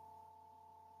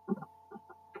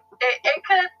it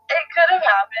could have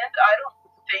happened. I don't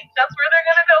think that's where they're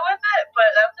gonna go with it, but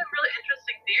that's a really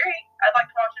interesting theory. I'd like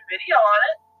to watch a video on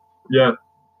it.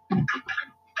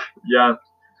 Yeah.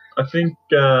 I think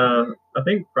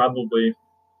probably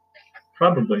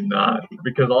not,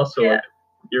 because also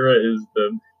Ira is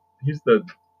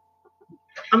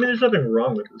I mean, there's nothing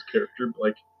wrong with this character,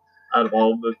 but out of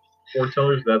all the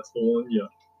foretellers, that's the one. Yeah.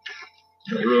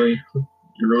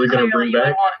 You're really gonna bring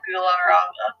back. Want Gula or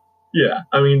Ava. Yeah,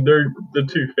 I mean, they're the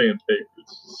two fan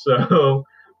favorites. So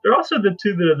they're also the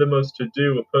two that are the most to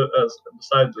do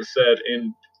besides the set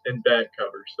and back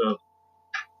cover. So,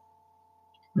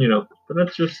 but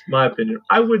that's just my opinion.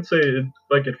 I would say,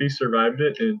 if he survived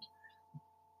it and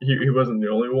he wasn't the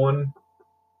only one,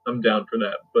 I'm down for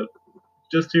that. But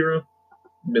just Hero,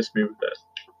 miss me with that.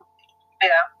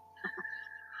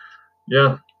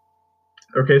 Yeah.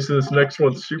 Okay, so this next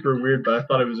one's super weird, but I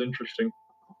thought it was interesting.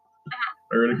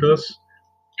 Are you ready for this?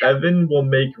 Evan will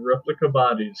make replica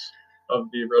bodies of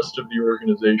the rest of the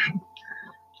organization.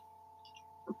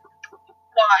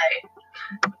 Why?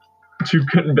 To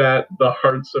combat the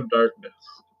Hearts of Darkness.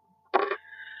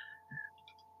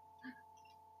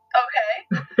 Okay.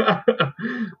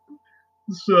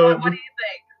 So. What do you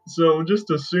think? So just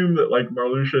assume that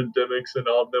Marluxia, Demyx, and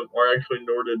all of them are actually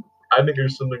Norded. I think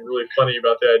there's something really funny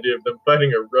about the idea of them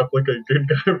fighting a replica good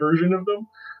guy version of them.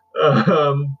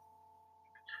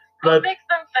 What makes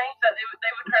them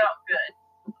they would turn out good.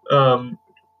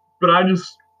 But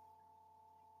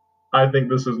I think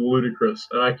this is ludicrous,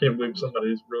 and I can't believe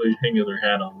somebody's really hanging their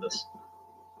hat on this.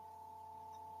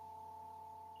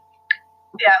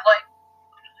 Yeah, like,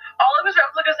 all of his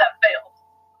replicas have failed.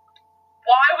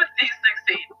 Why would these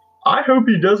succeed? I hope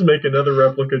he does make another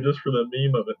replica just for the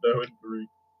meme of it, though, in 3.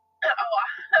 Oh,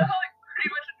 I like pretty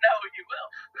much know you will.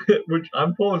 Which,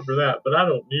 I'm pulling for that, but I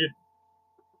don't need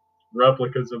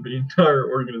replicas of the entire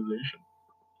organization.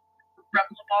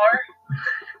 Replibar?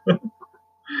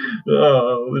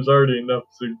 Oh, there's already enough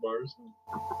Sigmars.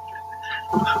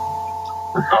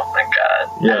 Oh my god.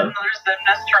 Yeah. And there's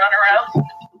Xemnas to run around.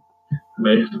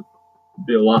 Man,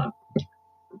 be a lot.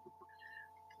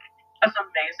 That's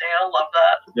amazing. I love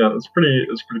that. Yeah, it's pretty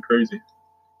crazy.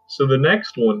 So the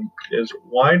next one is,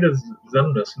 why does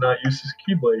Xemnas not use his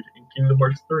Keyblade in Kingdom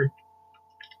Hearts 3?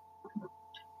 We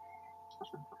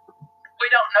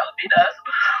don't know if he does.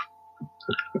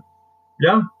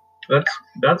 Yeah,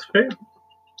 that's fair.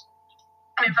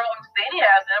 I mean, from what we've seen, he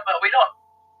hasn't, but we don't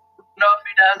know if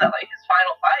he does at like his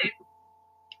final fight.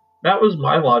 That was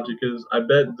my logic. Is I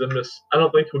bet Xemnas. I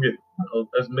don't think he'll get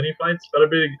as many fights, but I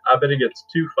bet he gets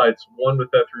 2 fights. One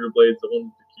with that 3 blades, the one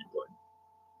with the Keyblade.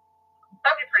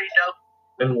 That'd be pretty dope.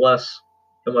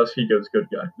 Unless he goes good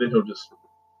guy, then he'll just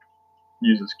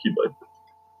use his Keyblade.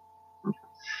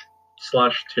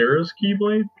 / Terra's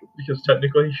Keyblade, because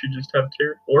technically he should just have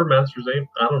Terra or Master Zane.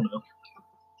 I don't know.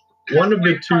 One of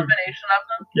the 2. Combination of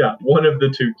them. Yeah, one of the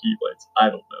 2 Keyblades. I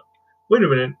don't know. Wait a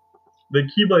minute. The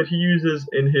Keyblade he uses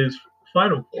in his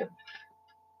final form.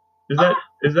 Is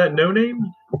that No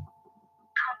Name?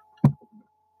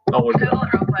 I'll look it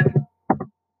up. Real quick.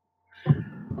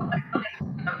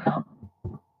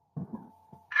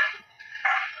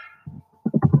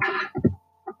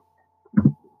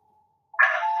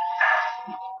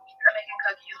 You're making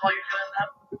cookies while you're doing that.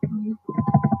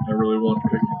 I really want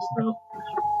cookies now.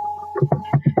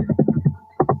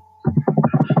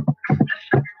 Just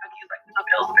sugar cookies like the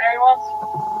Pillsbury ones.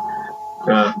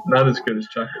 Not as good as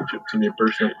chocolate chip to me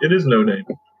personally. It is No Name.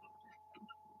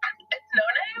 It's No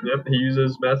Name? Yep, he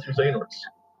uses Master Xehanorts.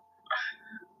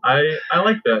 I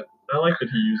like that. I like that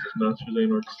he uses Master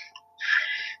Xehanorts.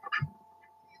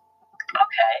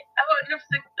 Okay, I wouldn't have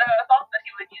thought that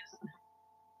he would use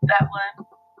that one.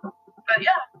 But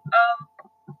yeah,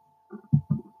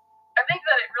 I think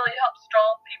that it really helps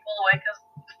draw people away because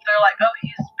they're like, oh,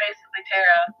 he's basically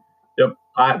Terra. Yep,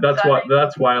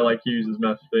 that's why I like he uses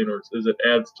Master Xehanorts, is it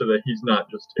adds to the he's not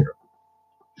just Terra.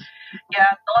 Yeah,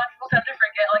 a lot of people tend to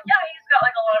forget, like, yeah, he's got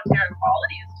like a lot of Terra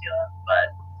qualities to him,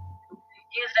 but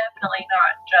he's definitely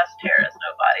not just Terra's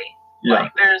nobody. Yeah.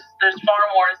 Like, there's far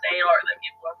more Xehanort than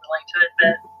people are willing to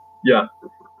admit. Yeah.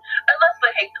 Unless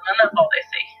they hate them, and that's all they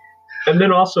see. And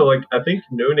then also, like, I think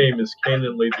No Name is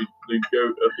canonly the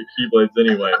goat of the Keyblades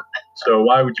anyway. So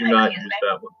why would you not use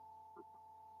that one?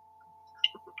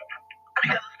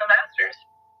 Because it's the Masters.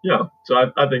 Yeah, so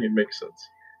I think it makes sense.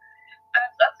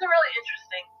 That's really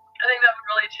interesting. I think that would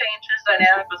really change his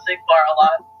dynamic with Sigmar a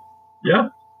lot.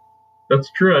 Yeah, that's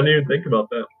true. I didn't even think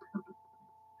about that.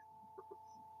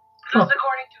 Just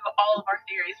according to all of our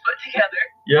theories put together.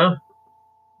 Yeah.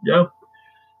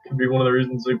 Could be one of the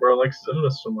reasons Xigbar likes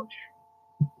Xemnas so much.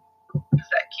 It's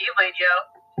that Keyblade, yo.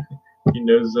 He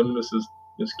knows Xemnas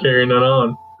is carrying it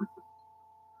on.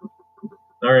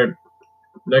 Alright,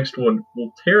 next one.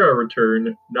 Will Terra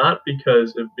return not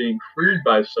because of being freed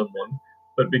by someone,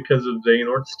 but because of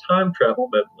Xehanort's time travel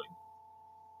meddling?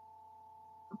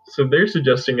 So they're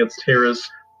suggesting it's Terra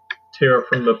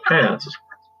from the past.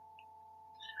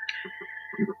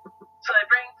 So they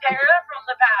bring Terra from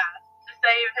the past to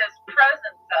save his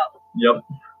present self. Yep.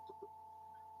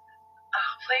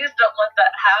 Oh, please don't let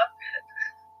that happen.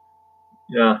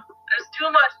 Yeah. There's too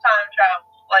much time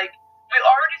travel. Like, we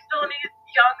already still need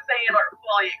young Xehanort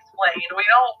fully explained. We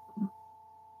don't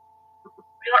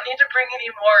need to bring any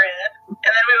more in.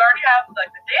 And then we already have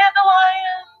like the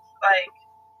Dandelions. Like,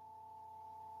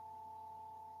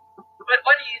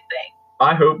 what do you think?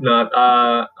 I hope not.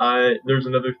 There's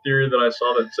another theory that I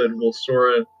saw that said, will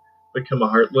Sora become a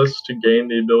Heartless to gain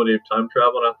the ability of time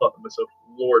travel? And I thought to myself,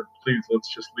 Lord, please, let's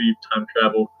just leave time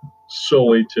travel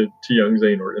solely to young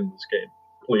Xehanort in this game,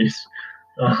 please.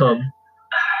 Yes.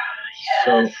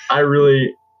 So I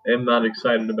really am not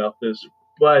excited about this,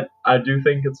 but I do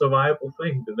think it's a viable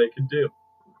thing that they could do.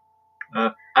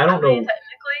 I don't know.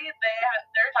 Technically,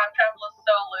 their time travel is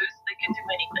so loose, they can do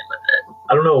anything with it.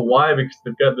 I don't know why, because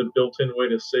they've got the built-in way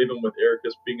to save him with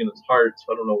Ericus being in his heart,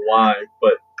 so I don't know why,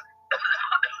 but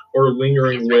or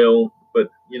lingering will,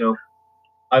 but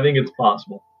I think it's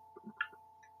possible.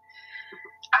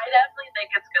 I definitely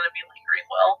think it's going to be lingering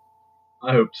will.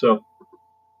 I hope so.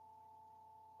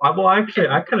 Well, actually,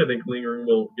 I kind of think Lingering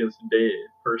Will gets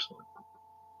dated, personally.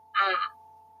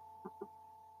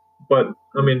 But,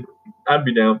 I mean, I'd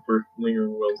be down for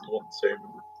Lingering Will's the one to save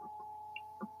him.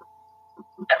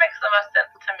 That makes the most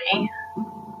sense to me.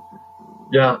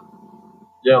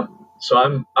 Yeah. So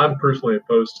I'm personally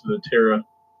opposed to the Terra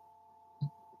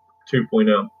 2.0. I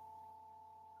agree.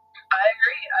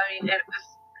 I mean,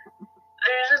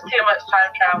 there's just too much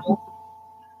time travel.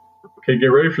 Okay, get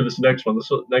ready for this next one.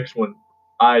 This next one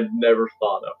I'd never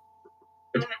thought of.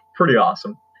 It's pretty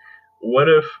awesome. What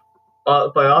if,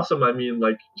 by awesome I mean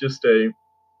like just a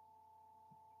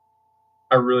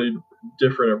really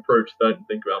different approach that I didn't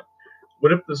think about.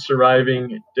 What if the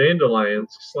surviving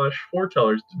Dandelions /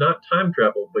 Foretellers did not time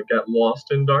travel but got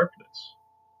lost in darkness?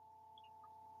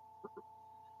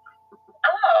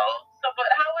 Oh,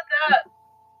 but how would that?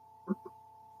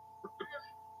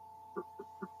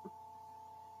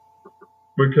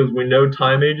 Because we know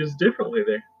time ages differently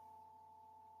there.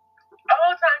 Oh,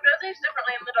 time does age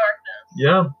differently in the darkness.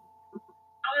 Yeah.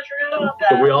 I forgot about that.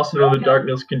 But we also know that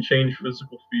darkness can change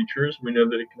physical features. We know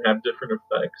that it can have different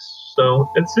effects. So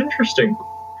it's interesting.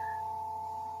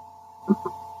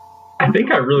 I think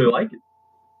I really like it.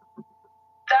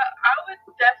 I would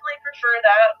definitely prefer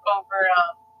that over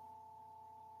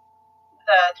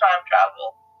the time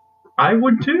travel. I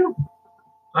would too.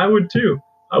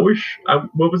 I wish.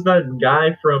 What was that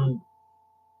guy from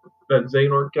that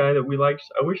Xehanort guy that we liked?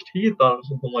 I wished he had thought of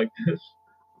something like this.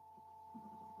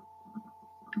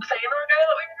 Xehanort guy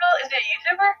that we really? Is he a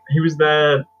YouTuber? He was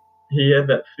that. He had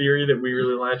that theory that we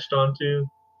really latched onto.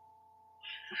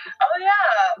 Oh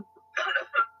yeah.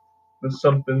 The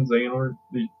something Xehanort,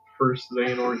 the first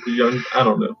Xehanort, the young. I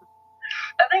don't know.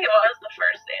 I think it was the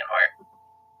first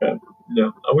Xehanort.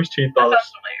 Yeah, I wished he thought of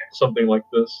something like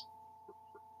this.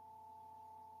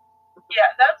 Yeah,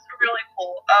 that's really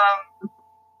cool.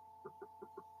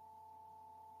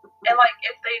 And like,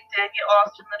 if they did get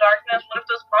lost in the darkness, what if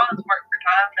those pods weren't for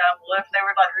time travel? What if they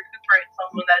were like recuperate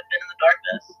someone that had been in the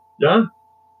darkness? Yeah.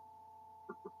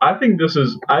 I think this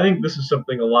is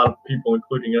something a lot of people,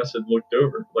 including us, had looked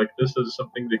over. Like, this is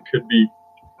something that could be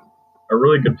a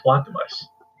really good plot device.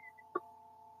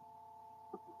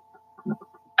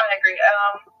 I agree.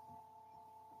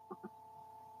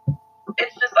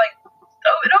 It's just like,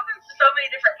 it opens to so many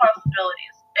different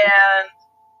possibilities, and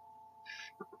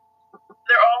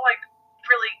they're all like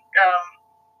really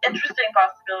interesting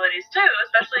possibilities too,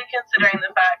 especially considering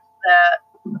the fact that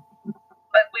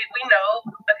like we know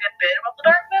a good bit about the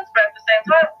darkness, but at the same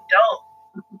time we don't.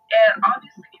 And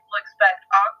obviously people expect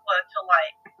Aqua to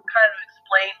like kind of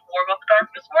explain more about the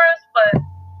darkness for us, but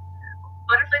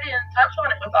what if they didn't touch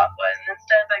on it with Aqua, and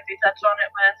instead like they touched on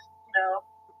it with,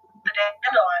 the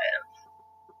Dandelions?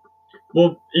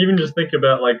 Well, even just think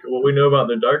about like what we know about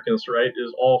the darkness, right,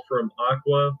 is all from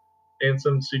Aqua,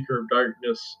 Ansem, Seeker of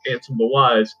Darkness, Ansem the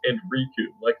Wise, and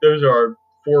Riku. Like, those are our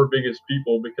 4 biggest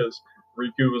people, because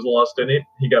Riku was lost in it.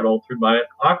 He got altered by it.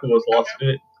 Aqua was lost in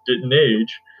it, didn't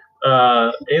age.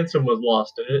 Ansem was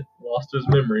lost in it, lost his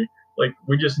memory. Like,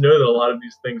 we just know that a lot of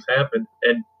these things happen,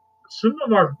 and some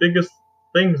of our biggest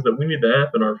things that we need to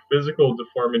happen are physical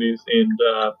deformities and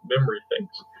memory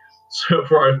things. So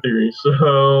for our theory,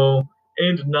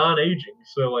 and non-aging.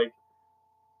 So like,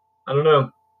 I don't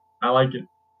know, I like it.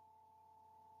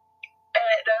 And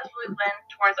it does really lend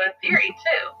towards our theory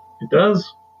too. It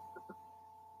does.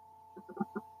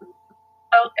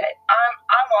 Okay,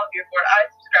 I'm all here for it. I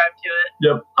subscribe to it.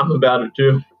 Yep, I'm about it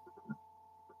too.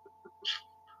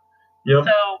 Yep.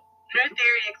 So, new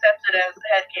theory accepted as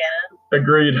headcanon.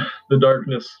 Agreed. The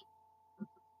darkness.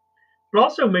 It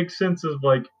also makes sense as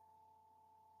like,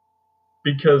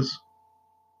 because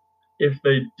if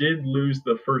they did lose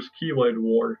the first Keyblade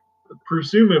War,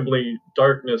 presumably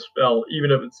darkness fell,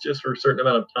 even if it's just for a certain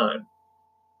amount of time.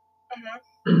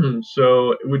 Mm-hmm.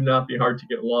 So it would not be hard to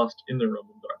get lost in the realm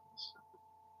of darkness.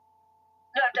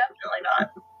 No, definitely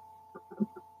not.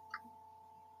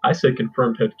 I say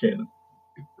confirmed headcanon.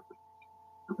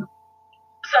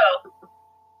 So,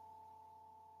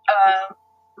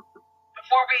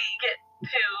 before we get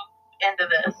too into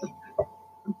this,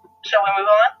 shall we move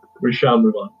on? We shall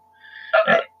move on.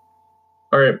 Okay.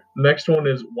 All right. Next one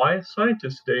is, why is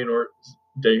Scientist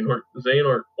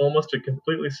Xehanort almost a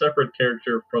completely separate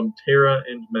character from Terra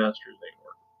and Master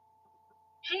Xehanort?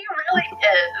 He really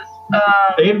is.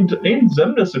 And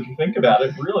Xemnas, if you think about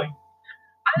it, really.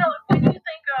 I know. When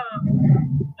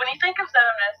you think of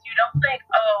Xemnas, you don't think,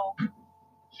 oh,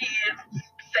 he is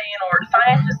Xehanort.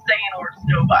 Scientist Xehanort's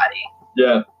nobody.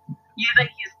 Yeah. You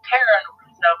think he's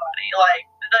Terranort's nobody. Like,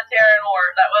 the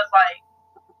Terranort that was, like,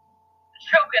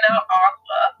 choking out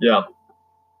Aqua. Yeah.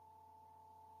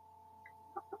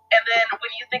 And then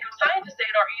when you think of Scientist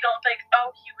Xehanort, you don't think,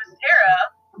 oh, he was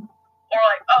Terra, or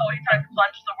like, oh, he tried to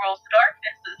plunge the world to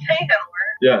darkness as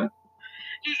Xehanort. Yeah.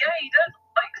 He does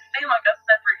like seem like a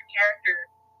separate character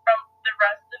from the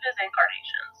rest of his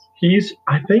incarnations.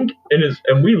 I think,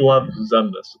 and we love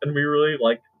Xemnas, and we really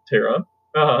like Terra.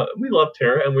 We love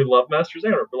Terra, and we love Master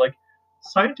Xehanort, but like,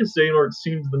 Scientist Xehanort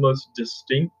seems the most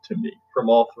distinct to me from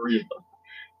all three of them.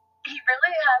 He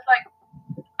really has, like,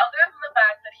 other than the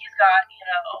fact that he's got,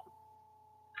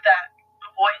 that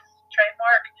voice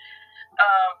trademark,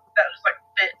 that just like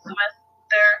fits with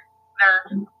their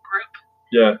group.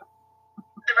 Yeah.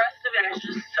 The rest of it is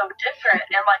just so different,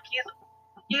 and like he has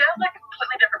like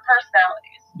completely different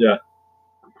personalities. Yeah.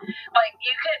 Like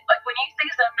you could when you see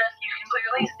Xemnas, you can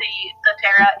clearly see the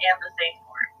Terra and the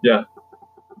Xehanort. Yeah.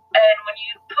 And when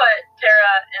you put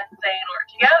Terra and Xehanort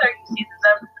together, you see the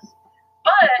Xemnas.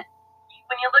 But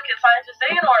when you look at Scientist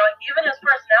Xehanort, like even his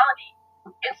personality,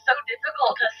 it's so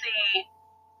difficult to see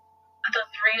the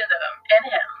three of them in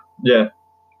him. Yeah.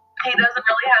 He doesn't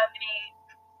really have any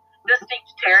distinct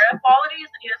Terra qualities,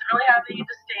 and he doesn't really have any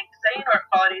distinct Xehanort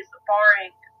qualities, barring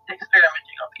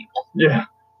experimenting on people. Yeah,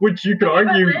 which you could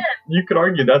argue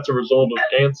that's a result of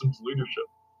Ansem's leadership.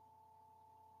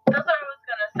 That's what I was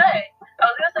gonna say.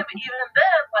 But even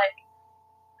then, like,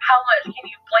 how much can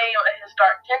you blame his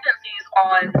dark tendencies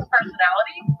on his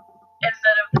personality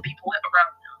instead of the people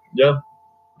around him? Yeah.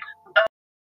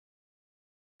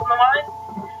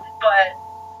 But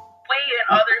we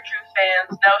and other true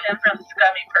fans know him for the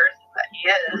scummy person that he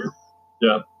is.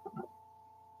 Yeah.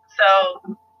 So,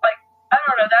 like, I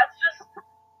don't know, that's just,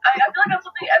 I feel like that's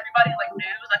something everybody, like,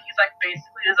 knew, that he's, like,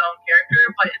 basically his own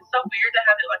character, but it's so weird to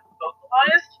have it, like,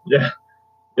 vocalized. Yeah.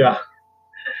 Yeah.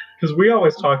 Because we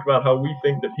always talk about how we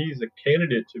think that he's a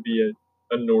candidate to be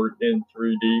a Nort in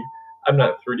 3D. I'm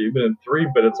not 3D, but in 3,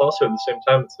 but it's also at the same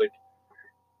time, it's like,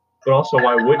 but also,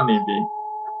 why wouldn't he be?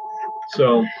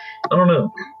 So, I don't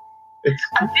know.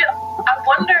 I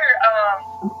wonder,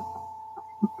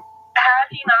 had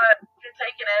he not been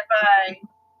taken in by,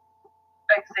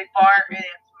 like, Xigbar and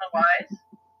Ansem the Wise,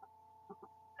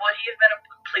 would he have been a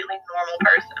completely normal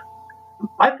person?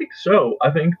 I think so.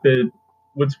 I think that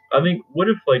what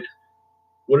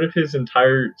if his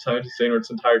entire Scientist Xehanort's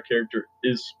entire character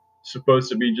is supposed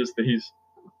to be just that he's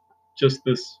just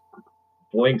this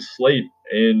blank slate,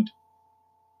 and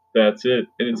that's it,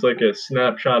 and it's like a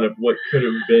snapshot of what could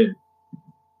have been.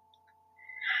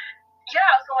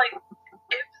 Yeah, so like,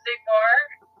 if Xigbar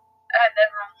had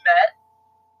never met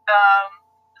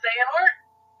Xehanort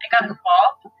and got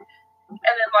involved, and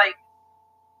then like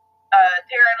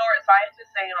Terranort,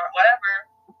 Scientist Xehanort, whatever,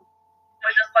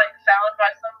 was just like found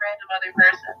by some random other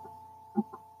person.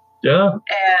 Yeah.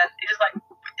 And it just like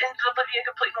ended up living a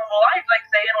complete normal life. Like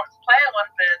Xehanort's plan would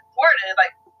have been thwarted.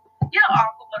 Like, yeah,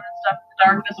 Aqua would have stuck in the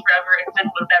darkness forever and Finn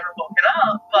would have never woken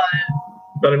up, but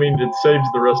I mean, it saves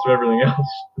the rest of everything else.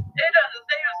 It does. It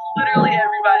saves literally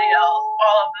everybody else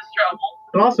all of this trouble.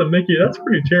 And also, Mickey, that's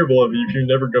pretty terrible of you if you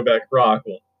never go back for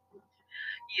Aqua.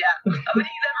 Yeah. I mean,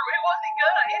 he wasn't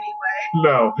gonna anyway.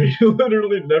 No, he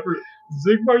literally never.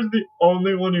 Xigbar's the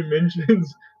only one who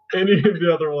mentions any of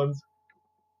the other ones.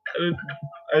 And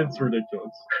it's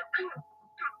ridiculous.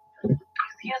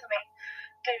 Excuse me.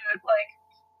 Dude, like,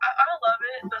 I love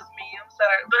it, those memes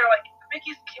they're like,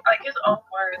 Mickey's, like, his own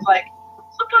words, like,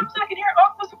 sometimes I can hear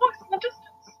Aqua's voice in the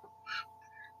distance.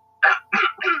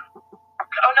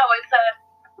 Oh no, it said,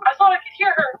 I thought I could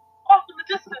hear her off in the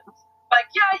distance. Like,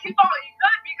 yeah, you thought you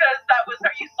could because that was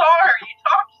her. You saw her. You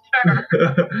talked to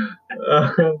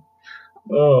her.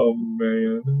 Oh,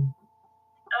 man.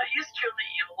 He's truly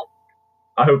evil.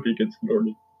 I hope he gets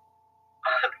snorted.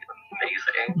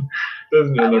 Amazing.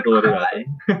 Doesn't look like it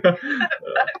happen. I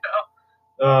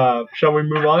know. Shall we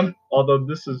move on? Although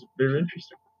this is very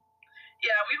interesting.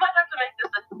 Yeah, we might have to make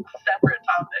this a separate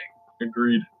topic.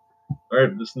 Agreed.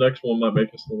 Alright, this next one might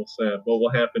make us a little sad. What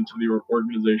will happen to the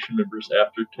organization members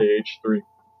after KH3?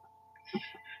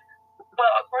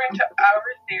 Well, according to our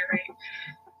theory...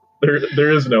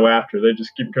 There is no after. They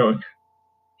just keep going.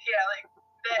 Yeah, like,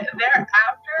 their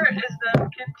after is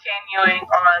them continuing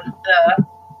on the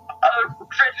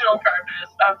original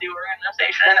purpose of the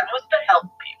organization, and that was to help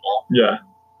people. Yeah.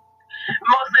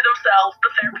 Mostly themselves,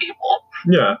 but their people.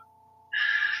 Yeah.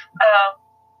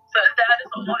 So that is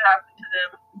what will happen to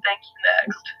them. Thank you,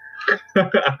 next.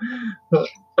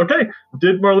 Okay.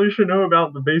 Did Marlisha know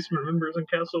about the basement members in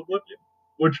Castle Oblivion?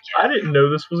 Which, yes. I didn't know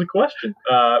this was a question.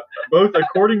 Both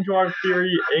according to our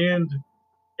theory and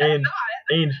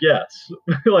yes.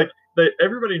 Like,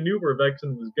 everybody knew where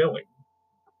Vexen was going.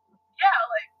 Yeah,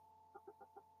 like,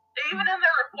 even in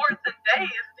their reports and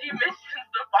days, he mentions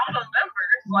the bottom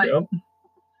members. Like, Yep. of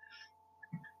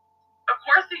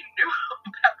course he knew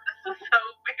that. This is so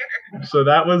weird. So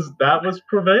that was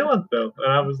prevalent though,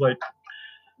 and I was like,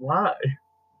 why? Just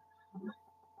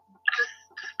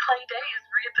play days,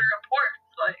 read the reports.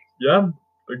 Like, Yeah,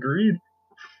 agreed.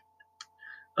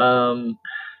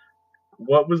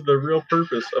 What was the real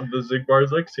purpose of the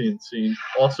Xigbar's Zexian scene?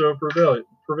 Also a prevalent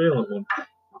one.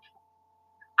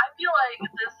 I feel like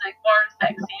the Xigbar's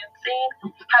Zexian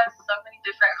scene has so many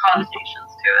different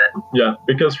connotations to it. Yeah,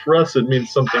 because for us it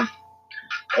means something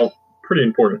pretty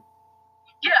important.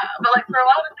 Yeah, but like for a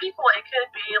lot of people it could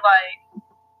be like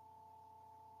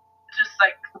just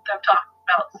like them talking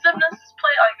about Xemnas'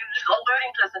 plan, like just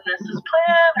alluding to Xemnas'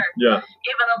 plan, or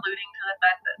even alluding to the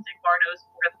fact that Xigbar knows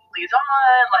more than he leads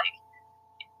on. Like,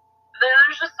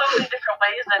 there's just so many different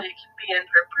ways that it can be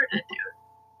interpreted, dude.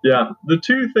 Yeah, the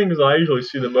two things I usually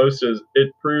see the most is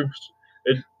it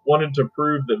wanted to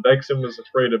prove that Vexen was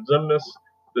afraid of Xemnas,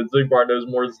 that Xigbar knows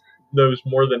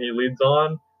more than he leads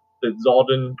on, that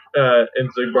Xaldin and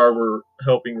Xigbar were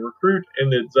helping recruit,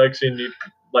 and that Zexian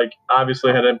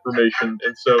obviously had information,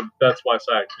 and so that's why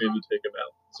Sax needed to take him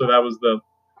out. So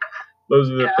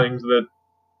those are the things that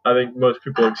I think most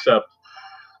people accept.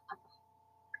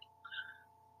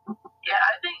 Yeah,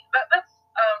 I think that's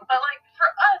but like for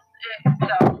us,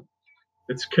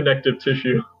 it's connective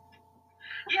tissue.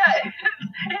 Yeah, it's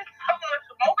so much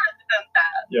more than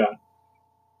that. Yeah.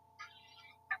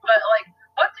 But like,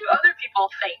 what do other people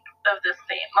think of this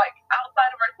scene? Like,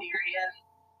 outside of our theory, and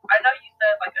I know you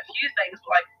said like a few things,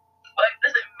 but like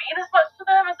does it mean as much to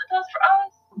them as it does for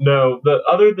us? No,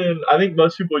 I think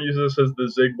most people use this as the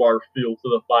Xigbar feel to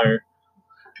the fire.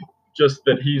 Just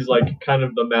that he's like kind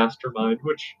of the mastermind,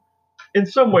 which in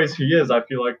some ways he is, I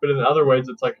feel like, but in other ways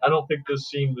it's like I don't think this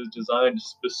scene was designed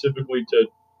specifically to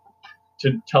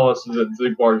tell us that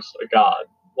Xigbar's a god.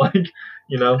 Like,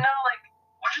 you know? No, like,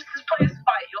 we'll just play this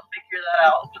fight, you'll figure that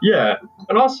out. Yeah.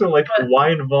 And also like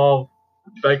why involve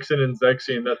Vexen and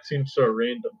Zexian? That seems so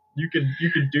random. You could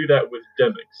do that with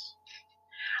Demyx.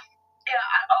 Yeah,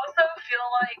 I also feel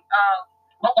like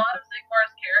a lot of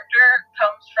Xigbar's character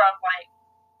comes from like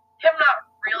him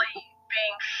not really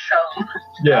being shown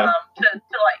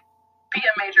to like be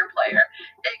a major player.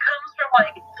 It comes from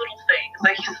like little things.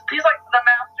 Like he's like the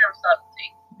master of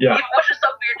subtlety. Yeah. Which is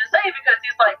so weird to say because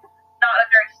he's like not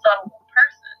a very subtle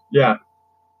person. Yeah.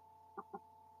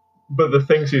 But the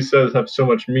things he says have so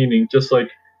much meaning. Just like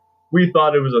we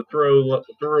thought it was a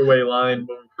throwaway line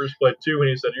when we first played 2 when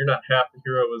he said you're not half the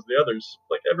hero as the others.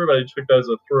 Like everybody took that as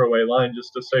a throwaway line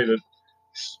just to say that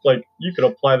like you could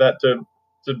apply that to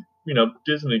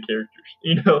Disney characters,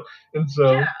 and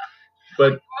so but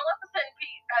Maleficent and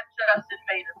Pete had just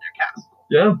invaded their castle.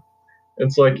 Yeah.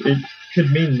 It's like it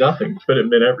could mean nothing, but it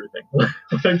meant everything. Like,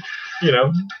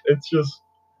 it's just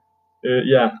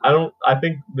I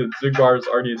think that Xigbar is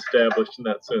already established in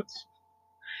that sense.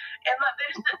 And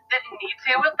they just didn't need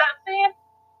to with that scene.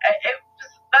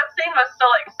 That scene was still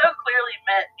like so clearly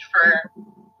meant for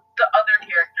the other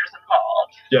characters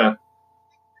involved. Yeah.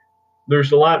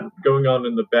 There's a lot going on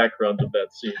in the background of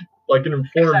that scene. Like it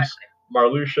informs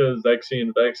Marluxia,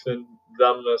 Zexian, Vexen,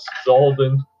 Xemnas,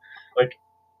 Xaldin, like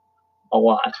a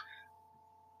lot.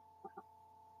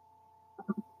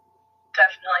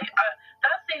 Definitely.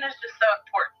 That scene is just so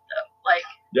important though. Like,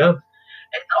 yeah.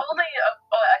 It's only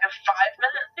like a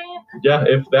 5-minute scene. Yeah,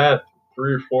 if that,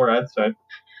 3 or 4, I'd say.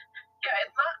 Yeah,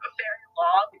 it's not very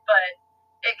long, but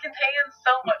it contains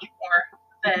so much more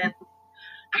than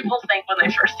people think when they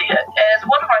first see it. And it's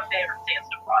one of my favorite scenes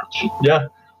to watch. Yeah,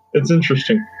 it's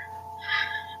interesting.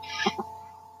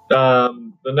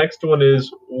 The next one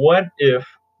is, what if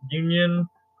Union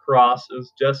Cross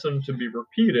is destined to be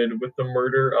repeated with the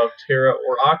murder of Terra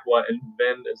or Aqua and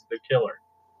Ven is the killer?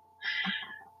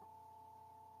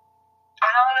 I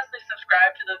honestly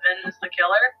subscribe to the Ven is the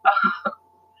killer.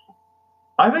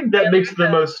 I think that makes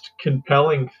the most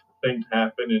compelling thing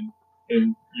happen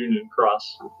in Union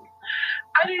Cross.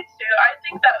 I do too. I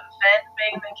think that Ven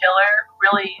being the killer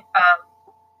really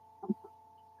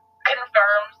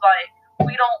confirms, like,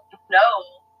 we don't know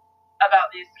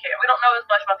about these characters. We don't know as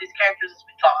much about these characters as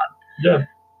we thought. Yeah.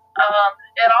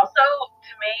 It also,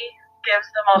 to me, gives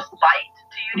the most light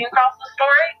to Union Cross's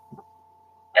story.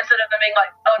 Instead of them being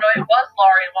like, oh no, it was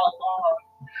Lorien all along.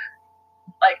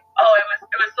 Like, oh,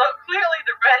 it was so clearly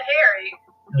the red herring.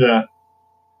 Yeah.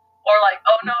 Or like,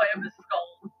 oh no, it was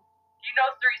Skuld. You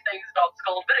know 3 things about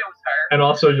Skuld, but it was her. And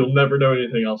also, you'll never know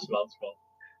anything else about Skuld.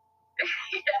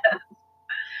 Yes.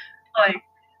 Like,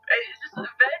 it's just,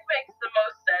 Ven makes the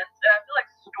most sense, and I feel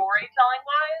like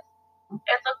storytelling-wise,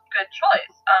 it's a good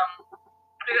choice.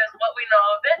 Because what we know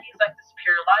of Ven, he's like this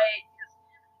pure light, he's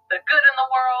the good in the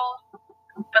world,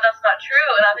 but that's not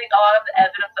true. And I think a lot of the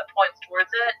evidence that points towards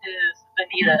it is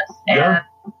Vanitas, and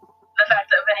the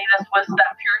fact that Vanitas was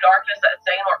that pure darkness that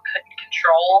Xehanort couldn't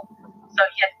control, so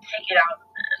he had to take it out of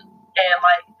Ven. And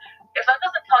like, if that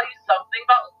doesn't tell you something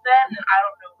about Ven, then I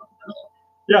don't know what will.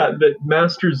 Yeah, that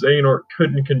Master Xehanort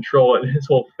couldn't control it, and his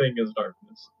whole thing is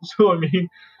darkness. So I mean,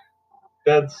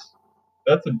 that's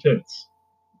intense.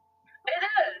 It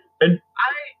is. And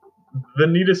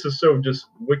Vanitas is so just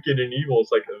wicked and evil.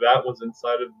 It's like that was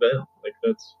inside of Ven. Like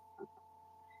that's. And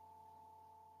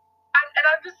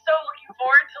I'm just so looking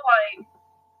forward to like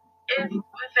if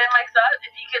Ven wakes up,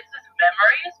 if he gets his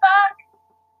memories back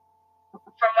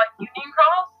from like Union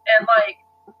Cross, and like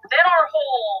then our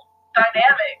whole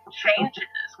dynamic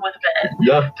changes with Ven.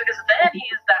 Yeah. Because then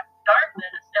he's that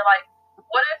darkness, and like,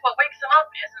 what if what wakes him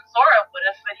up isn't Sora? What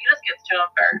if Vanitas gets to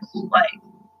him first? Like.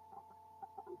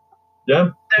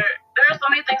 Yeah. There are so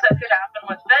many things that could happen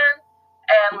with Ven,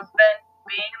 and with Ven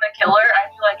being the killer, I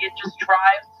feel like it just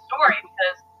drives the story,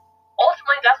 because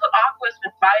ultimately that's what Aqua's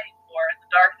been fighting for in the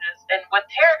darkness. And when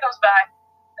Terra comes back,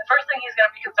 the first thing he's going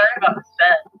to be concerned about is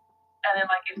Ven. And then,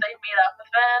 like, if they meet up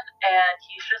with Ven, and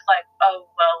he's just like, oh,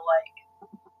 well, like,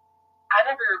 I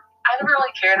never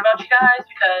really cared about you guys,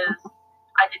 because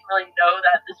I didn't really know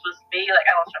that this was me. Like,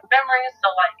 I don't have memories,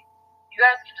 so, like, you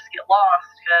guys can just get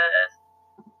lost, because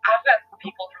I've got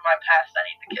people from my past I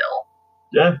need to kill.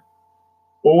 Yeah.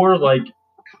 Or, like,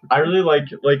 I really like,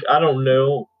 I don't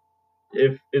know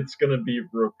if it's going to be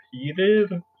repeated,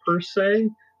 per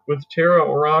se, with Terra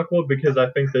or Aqua, because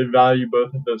I think they value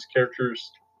both of those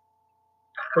characters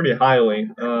pretty highly.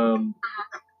 And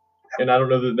I don't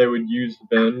know that they would use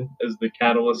Ven as the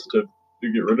catalyst to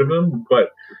get rid of him,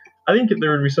 but I think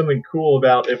there would be something cool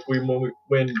about if when we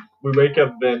wake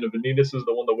up Ven, Vanitas is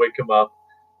the one to wake him up.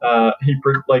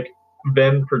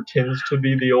 Ven pretends to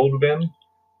be the old Ven,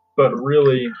 but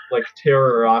really, like,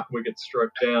 Terra or Aqua gets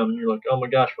struck down, and you're like, oh my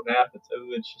gosh, what happens?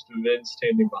 And then it's just Ven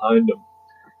standing behind him.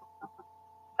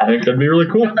 I think that'd be really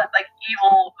cool. That, like,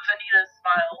 evil Vanitas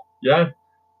smile.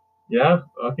 Yeah,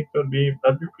 I think that'd be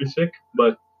pretty sick.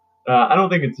 But I don't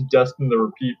think it's destined to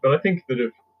repeat. But I think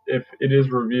that if it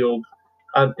is revealed,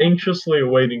 I'm anxiously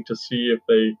awaiting to see if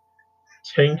they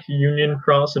tank Union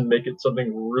Cross and make it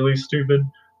something really stupid,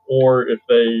 or if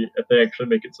they actually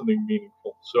make it something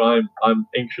meaningful. So I'm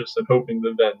anxious and hoping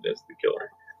that Ven is the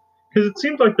killer, because it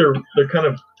seems like they're kind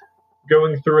of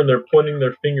going through and they're pointing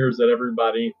their fingers at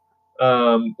everybody.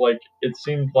 Like, it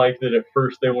seemed like that at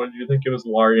first they wanted you to think it was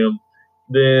Larium.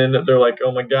 Then they're like,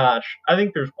 oh my gosh. I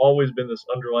think there's always been this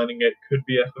underlining it could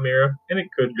be Ephemera, and it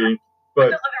could be.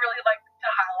 But doesn't really like to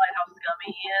highlight how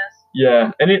scummy he is.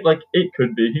 Yeah, and it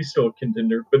could be. He's still a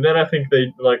contender. But then I think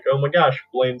they like, oh my gosh,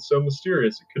 Blaine's so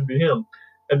mysterious. It could be him.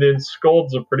 And then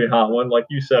Skuld's a pretty hot one, like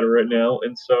you said right now.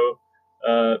 And so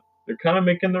they're kind of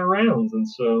making their rounds. And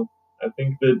so I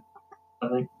think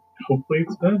hopefully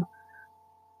it's Ven.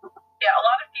 Yeah, a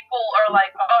lot of people are like,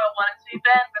 oh, I want it to be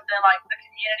Ven, but then, like, the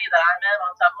community that I'm in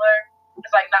on Tumblr is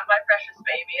like, not my precious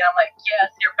baby. And I'm like,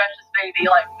 yes, your precious baby.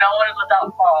 Like, no one is without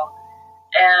fault.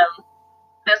 And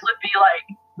this would be,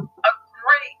 like, a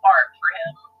great arc for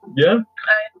him. Yeah.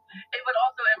 It would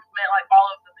also implement, like,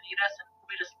 all of the Vanitas, and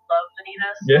we just love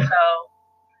Vanitas. Yeah. So.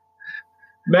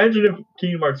 Imagine if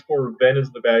Kingdom Hearts 4, Ven is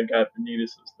the bad guy,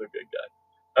 Vanitas is the good guy.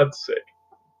 That's sick.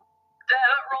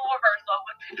 That role reversal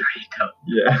would be pretty dope.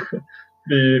 Yeah.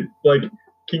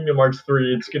 Kingdom Hearts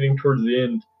 3, it's getting towards the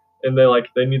end, and they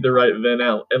need to write Ven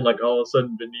out, and like all of a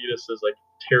sudden Vanitas is like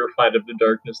terrified of the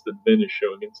darkness that Ven is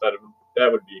showing inside of him.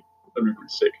 That'd be pretty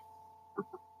sick.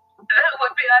 That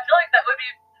would be. I feel like that would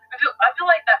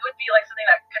be like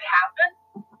something that could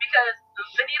happen, because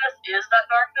Vanitas is that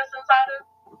darkness inside of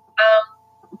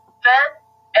Ven,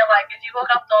 and like if you look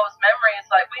up those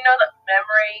memories, like we know that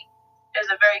memory is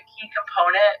a very key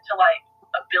component to like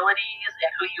abilities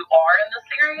and who you are in the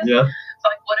series. Yeah. So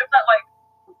like, what if that like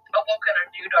awoken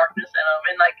a new darkness in him,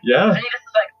 and like Vanitas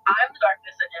is like, I'm the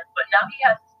darkness in him, but now he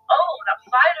has his own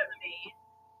outside of me,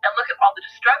 and look at all the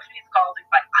destruction he's causing.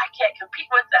 Like, I can't compete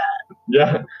with that.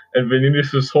 Yeah, and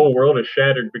Vanitas' whole world is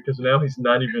shattered because now he's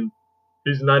not even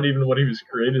what he was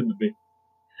created to be.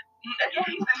 Yeah,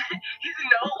 he's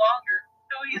no longer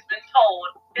who he's been told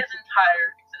his entire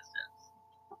existence.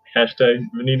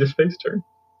 Hashtag Vanitas face turn.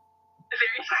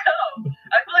 There you go.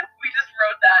 I feel like we just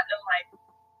wrote that in like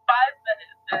 5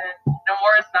 minutes, and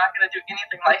Nomura's not going to do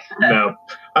anything like that. No,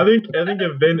 I think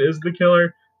if Ven is the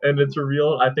killer and it's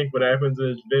revealed, I think what happens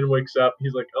is Ven wakes up.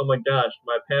 He's like, oh my gosh,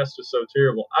 my past is so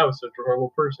terrible. I was such a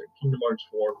horrible person. Kingdom Hearts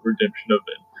 4, Redemption of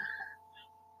Ven.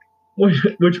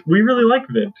 Which we really like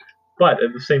Ven, but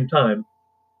at the same time,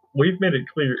 we've made it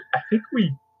clear. I think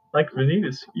we like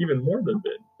Vanitas even more than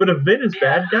Vin. But if Vin is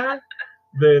bad guy,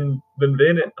 then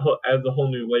Vin adds a whole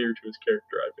new layer to his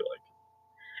character, I feel like.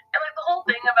 And like the whole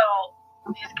thing about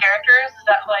these characters is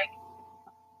that like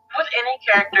with any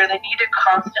character they need to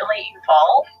constantly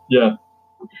evolve. Yeah.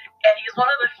 And he's one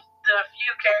of the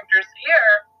few characters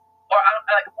here, or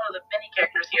like one of the many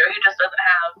characters here who just doesn't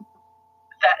have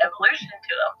that evolution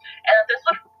to him. And this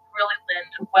would really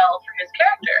lend well for his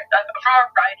character, like from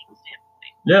a writing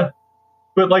standpoint. Yeah.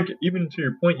 But like even to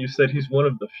your point, you said he's one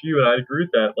of the few, and I agree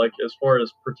with that. Like as far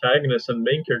as protagonists and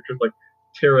main characters, like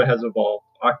Terra has evolved,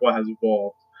 Aqua has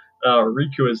evolved,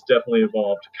 Riku has definitely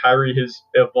evolved, Kairi is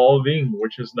evolving,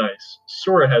 which is nice.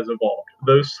 Sora has evolved,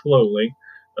 though slowly.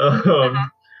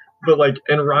 But like,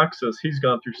 and Roxas, he's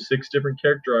gone through 6 different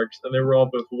character arcs, and they were all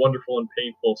both wonderful and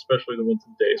painful, especially the ones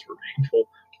in Days were painful.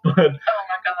 But oh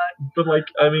my god! But like,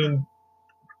 I mean,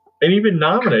 and even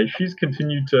Naminé, she's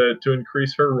continued to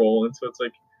increase her role, and so it's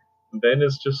like Vin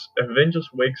just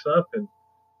wakes up and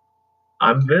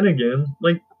I'm Vin again.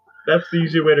 Like that's the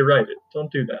easy way to write it.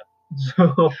 Don't do that. So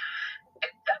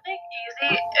I think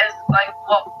easy is like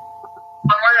one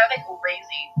word. I think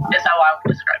lazy is how I would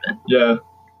describe it. Yeah.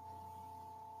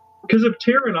 Because if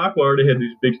Terra and Aqua already had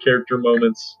these big character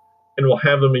moments, and we'll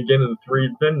have them again in 3,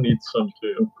 Vin needs some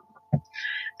too.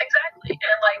 Exactly,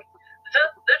 and like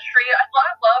the trio,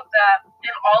 I love that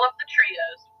in all of the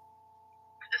trios,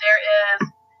 there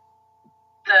is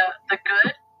the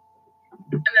good,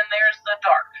 and then there's the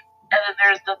dark, and then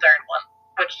there's the third one,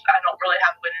 which I don't really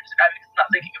have a way to describe because I'm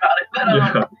not thinking about it. But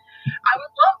I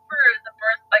would love for the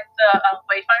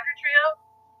Wayfinder trio.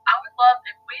 I would love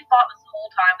if we thought this whole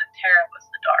time that Terra was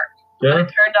the dark. Yeah. But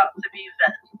it turned out to be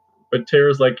Vin. But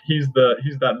Terra's like he's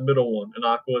that middle one, and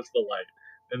Aqua's the light,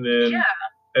 and then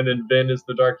Vin is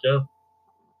the dark. Yeah.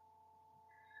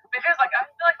 Because like I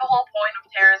feel like the whole point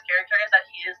of Terra's character is that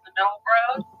he is the middle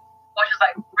road, which is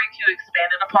like Riku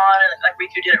expanded upon, and like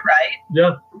Riku did it right.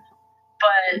 Yeah.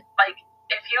 But like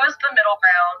if he was the middle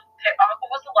ground, Aqua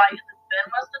was the light, and Vin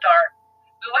was the dark,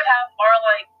 we would have our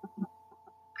like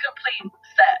complete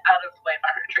set out of the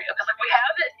Wayfinder trio. Because like we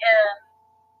have it in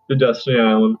the Destiny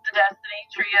Island, the Destiny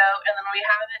trio, and then we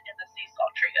have it in the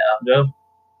Seesaw trio. Yeah.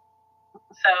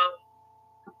 So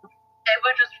it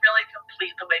would just really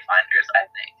complete the Wayfinders,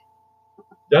 I think.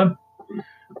 Yeah,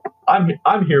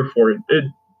 I'm here for it.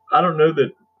 I don't know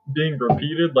that being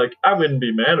repeated, like I wouldn't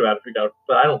be mad about it if it got,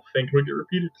 but I don't think it would get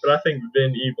repeated. But I think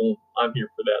Vin Evil, I'm here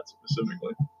for that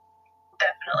specifically.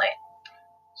 Definitely.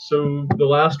 So the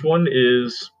last one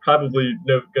is probably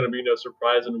going to be no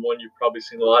surprise, and one you've probably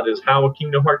seen a lot is how will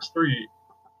Kingdom Hearts 3's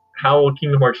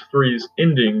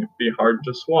ending be hard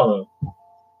to swallow?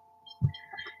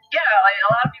 Yeah, like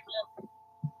a lot of people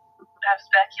have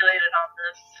speculated on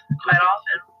this quite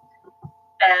often,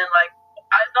 and like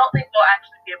I don't think we'll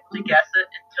actually be able to guess it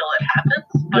until it happens.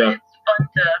 But It's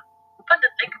fun to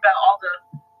think about all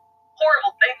the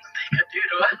horrible things they could do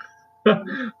to us.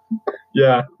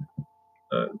 Yeah.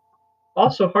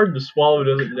 Also, hard to swallow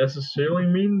doesn't necessarily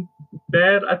mean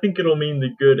bad. I think it'll mean the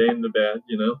good and the bad.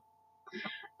 You know.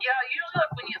 Yeah, usually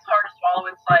when it's hard to swallow,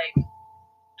 it's like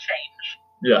change.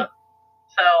 Yeah.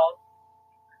 So,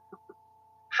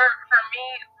 for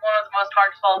me, one of the most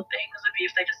hard to swallow things would be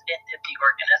if they just ended the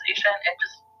organization and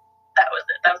just, that was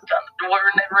it, that was done.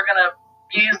 We're never going to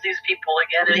use these people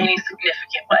again in any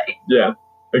significant way. Yeah,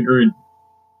 agreed.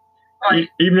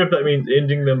 Like, even if that means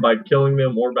ending them by killing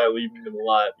them or by leaving them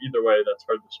alive, either way, that's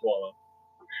hard to swallow.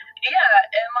 Yeah,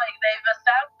 and like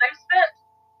they've spent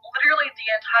literally the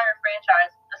entire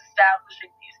franchise establishing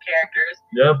these characters.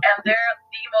 Yeah. And they're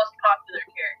the most popular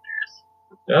characters.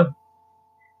 Yeah.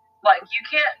 Like, you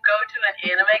can't go to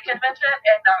an anime convention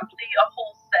and not see a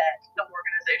whole set of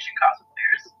organization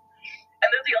cosplayers. And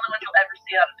they're the only ones you'll ever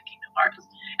see out of the Kingdom Hearts.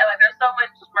 And like, there's so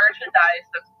much merchandise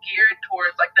that's geared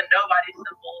towards like the Nobody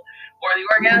symbol or the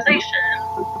organization.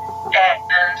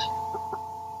 And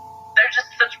they're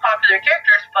just such popular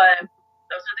characters, but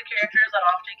those are the characters that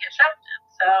often get shafted.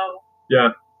 So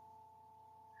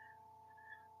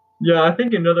yeah, I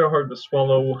think another hard to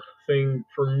swallow thing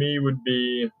for me would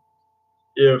be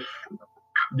if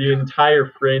the entire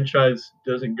franchise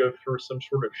doesn't go through some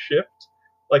sort of shift.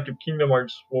 Like if Kingdom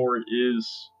Hearts 4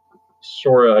 is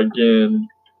Sora again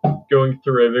going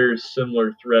through a very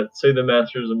similar threat. Say the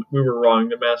Masters, we were wrong,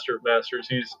 the Master of Masters,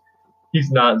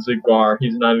 he's not Xigbar,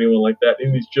 he's not anyone like that,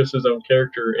 and he's just his own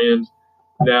character, and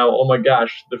now, oh my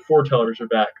gosh, the Foretellers are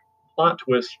back. Plot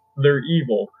twist, they're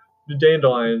evil. The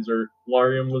Dandelions are,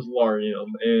 Larium was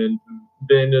Larium, and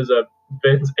Ben is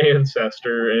Ben's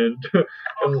ancestor, and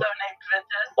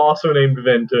also named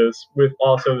Ventus, with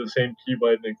also the same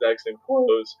Keyblade and exact same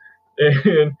clothes.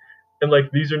 And and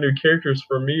like these are new characters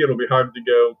for me. It'll be hard to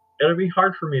go. It'll be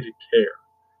hard for me to care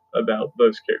about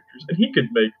those characters, and he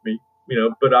could make me,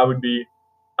 but I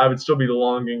would still be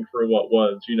longing for what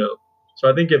was. So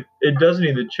I think it does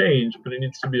need to change, but it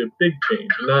needs to be a big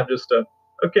change, and not just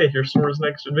okay, here's Sora's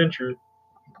next adventure.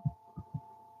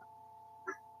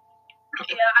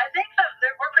 Yeah, I think that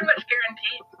we're pretty much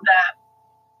guaranteed that,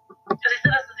 because they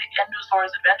said this is the end of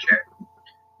Sora's adventure.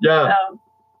 Yeah.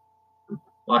 So,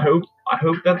 I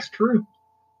hope that's true.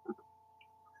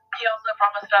 He also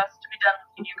promised us to be done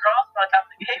with Union Cross by the time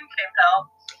the game came out.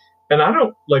 And I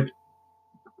don't,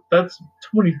 that's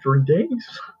 23 days.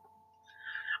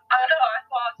 I know, I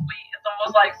thought sweet. It's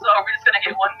almost like, so are we just going to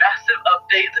get one massive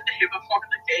update the day before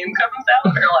the game comes out?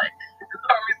 Or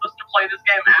are we supposed to play this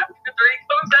game after 3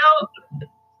 comes out?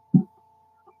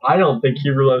 I don't think he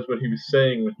realized what he was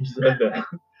saying when he said that.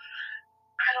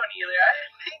 I don't either. I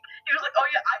think he was like, oh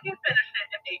yeah, I can finish it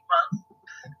in 8 months.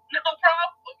 No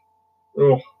problem.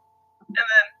 Oh. And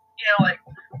then,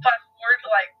 fast forward to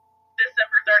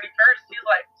December 31st, he's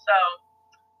like, so,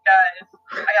 guys,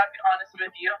 I gotta be honest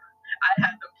with you. I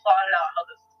haven't plotted out how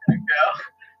this is gonna go.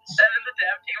 And then the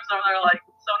dev team's over there like,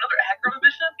 so another Akram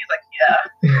mission? He's like,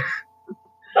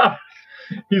 yeah.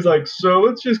 He's like, so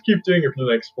let's just keep doing it for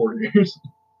the next 4 years.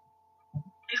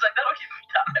 He's like, that'll give me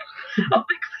time. I'll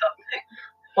think of something.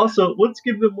 Also, let's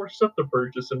give them more stuff to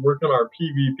purchase and work on our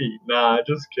PvP. Nah,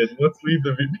 just kidding. Let's leave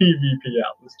the PvP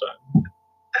out this time.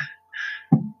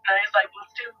 And he's like,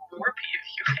 let's do more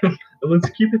PvP. And let's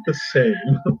keep it the same.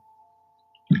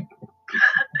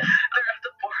 They're at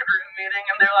the boardroom meeting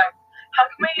and they're like, how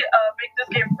can we make this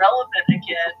game relevant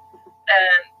again?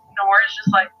 And Nora's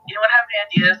just like, anyone have any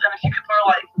ideas? And a few people are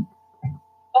like,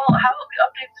 well, how about we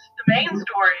update the main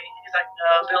story? He's like,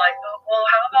 no. They're like, well,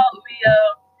 how about we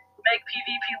make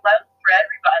PvP level for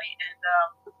everybody and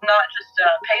not just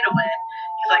pay to win?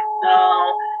 He's like,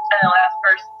 no. And the last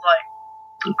person's like,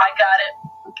 I got it.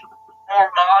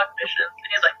 More Mog missions. And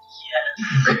he's like,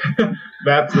 yes.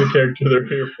 That's the character they're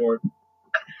here for.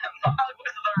 Mog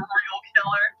was the real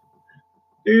killer.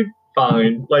 Dude,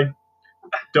 fine.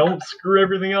 Don't screw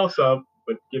everything else up,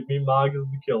 but give me Mog as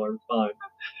the killer. Fine.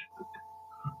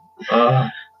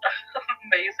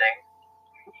 Amazing.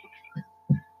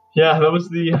 Yeah, that was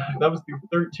the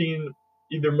 13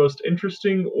 either most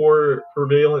interesting or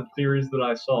prevalent theories that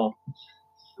I saw.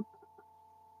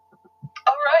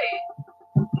 All right.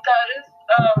 That is,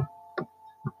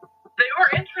 they were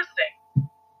interesting.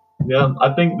 Yeah,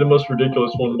 I think the most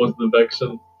ridiculous one was the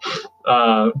Vexen.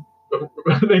 I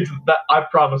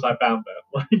promise I found that.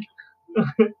 That he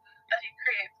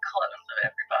creates clones of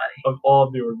everybody. Of all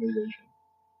of the organization.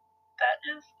 That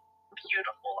is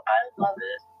beautiful. I love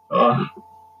it.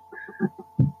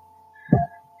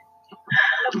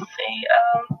 Let's see.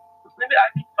 Maybe I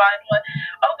can find one.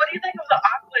 Oh, what do you think of the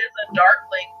Aquas and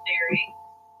Darkling theory?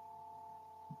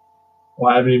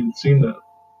 Well, I haven't even seen that.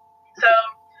 So,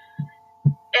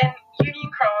 in Union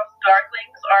Cross,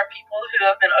 Darklings are people who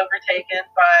have been overtaken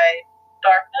by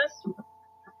darkness.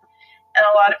 And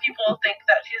a lot of people think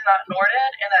that she's not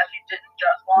Norded and that she didn't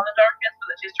just fall in the darkness, but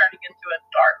that she's turning into a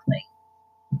Darkling.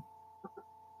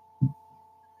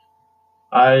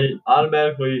 I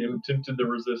automatically am tempted to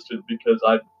resist it because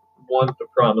I want the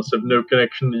promise of no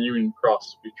connection to Union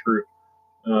Cross to be true.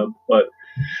 But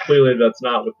clearly that's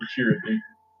not with the Chirithy.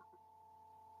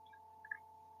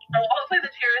 Well, hopefully the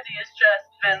Chirithy is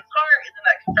just Vin's heart, and then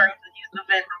that confirms that he's the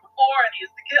Vin from before and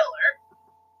he's the killer.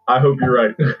 I hope you're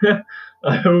right.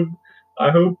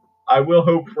 I will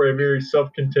hope for a very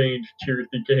self-contained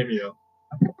Chirithy cameo.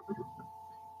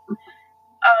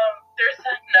 There's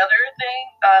another thing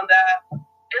that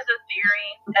is a theory,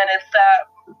 and it's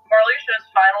that Marluxia's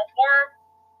final form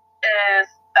is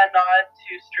a nod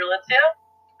to Strelitzia.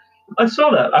 I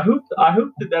saw that. I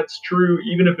hope that that's true,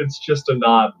 even if it's just a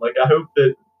nod. I hope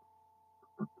that.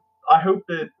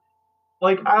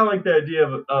 I like the idea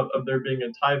of there being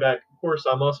a tie back. Of course,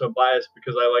 I'm also biased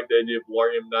because I like the idea of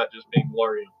Larium not just being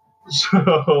Larium.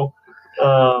 So,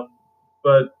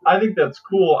 but I think that's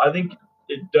cool. I think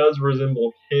it does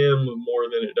resemble him more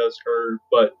than it does her.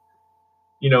 But,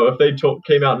 if they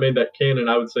came out and made that canon,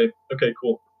 I would say, okay,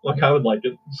 cool. I would like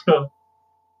it. So. Or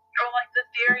the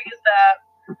theory is that,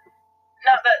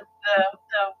 not that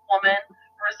the woman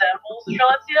resembles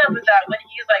Strelitzia, but that when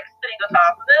he's sitting on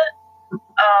top of it,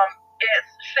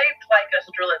 it's shaped like a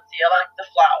Strelitzia, like the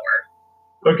flower.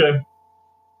 Okay.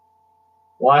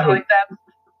 Well, I hope that's,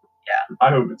 yeah. I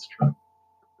hope it's true.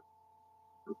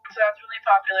 So that's really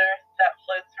popular. That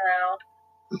floats around.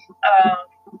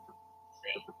 Let's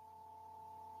see.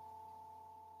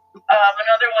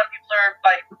 Another one, people are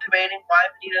debating why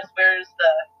Vanitas wears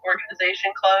the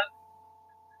organization cloak.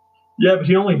 Yeah, but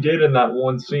he only did in that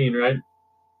one scene, right?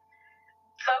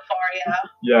 So far, yeah.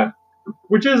 Yeah.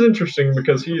 Which is interesting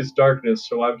because he is darkness,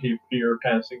 so why would he fear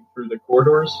passing through the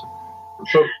corridors?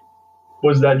 But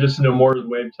was that just Nomura's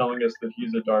way of telling us that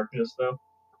he's a darkness, though?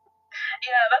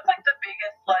 Yeah, that's like the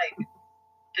biggest like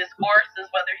discourse is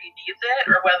whether he needs it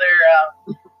or whether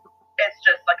it's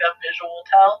just like a visual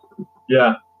tell.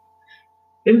 Yeah.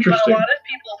 Interesting. But a lot of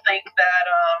people think that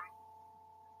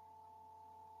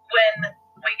when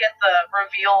we get the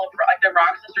reveal of like the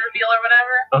Roxas reveal or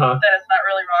whatever, that it's not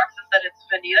really Roxas, that it's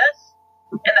Vanitas,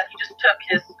 and that he just took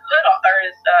his hood off, or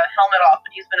his helmet off,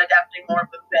 and he's been adapting more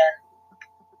of a Ben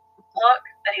look,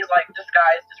 and he's like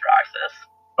disguised as Roxas.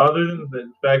 Other than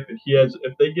the fact that he has,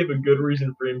 if they give a good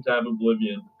reason for him to have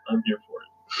Oblivion, I'm here for it.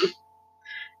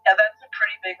 Yeah, that's a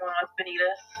pretty big one with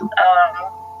Vanitas. I'm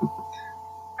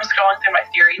just going through my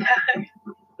theory tag.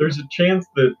 There's a chance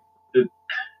that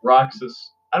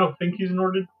Roxas, I don't think he's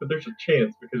Nordic, but there's a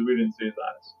chance because we didn't see his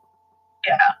eyes.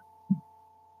 Yeah.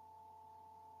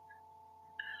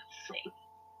 Let's see.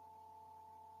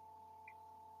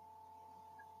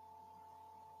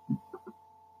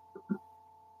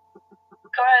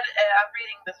 Go ahead, I'm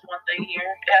reading this one thing here.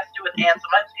 It has to do with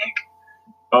Ansem, I think.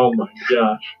 Oh my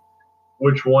gosh.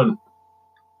 Which one?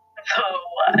 So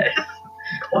what?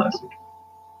 Classic.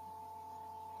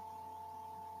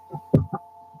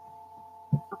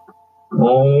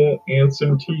 Oh,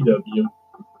 Ansem TW.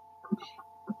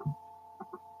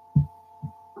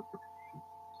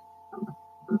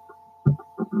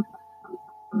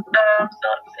 So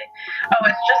let's see. Oh,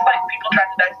 it's just like people trying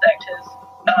to dissect his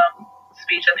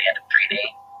speech at the end of 3D.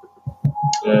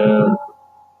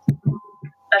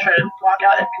 I try to block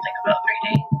out everything about 3D.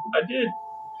 I did.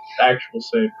 Actual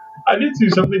save. I did see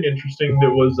something interesting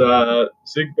that was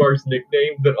Xigbar's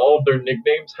nickname, that all of their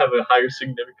nicknames have a higher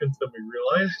significance than we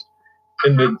realized.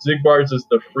 And that Xigbar's is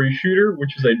the free shooter,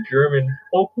 which is a German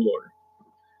folklore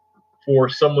for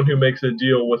someone who makes a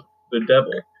deal with the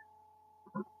devil.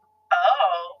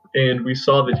 Oh. And we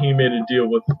saw that he made a deal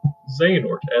with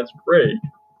Xehanort as Braid.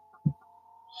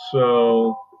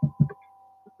 So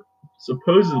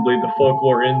supposedly the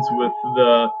folklore ends with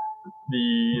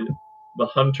the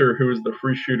hunter who is the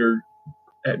free shooter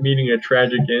at meeting a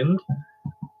tragic end.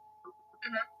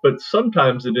 But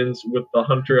sometimes it ends with the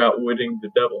hunter outwitting the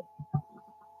devil.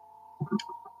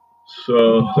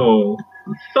 So I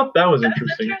thought that was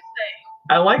interesting.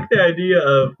 I like the idea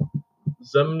of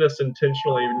Xemnas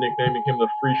intentionally nicknaming him the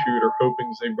free shooter,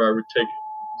 hoping Xigbar would take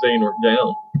Xehanort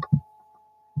down.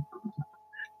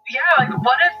 Yeah, like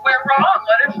what if we're wrong?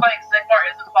 What if like Xigbar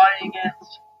isn't plotting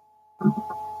against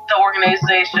the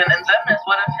organization and Xemnas?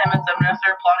 What if him and Xemnas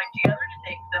are plotting together to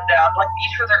take them down, like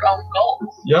each for their own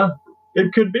goals? Yeah,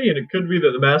 it could be, and it could be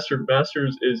that the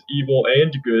Masters is evil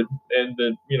and good, and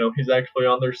that he's actually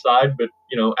on their side, but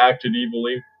acted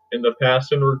evilly in the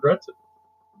past and regrets it.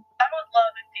 I would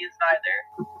love if he's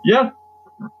neither.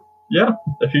 Yeah,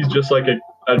 if he's just like a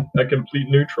complete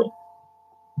neutral.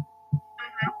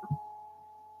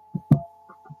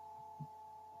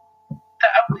 I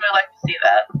would really like to see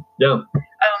that. Yeah.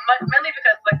 Mainly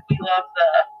because like we love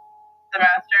the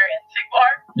Master and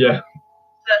Xigbar. Yeah. So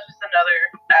that's just another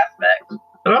aspect.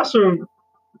 And I also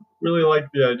really like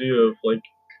the idea of like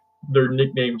their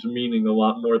nicknames meaning a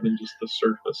lot more than just the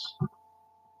surface.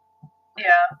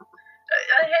 Yeah.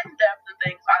 The hidden depth and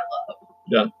things I love.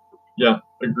 Yeah,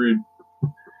 agreed.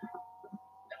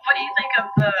 What do you think of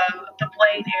the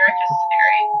Blade Ericus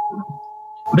theory?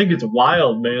 I think it's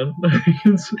wild, man.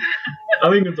 I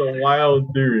think it's a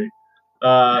wild theory.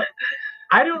 I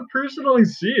don't personally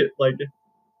see it. Like,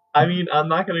 I mean, I'm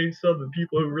not going to say that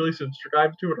people who really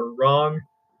subscribe to it are wrong,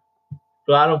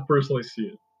 but I don't personally see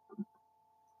it.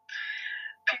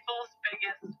 People's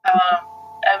biggest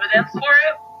evidence for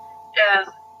it is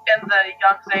in the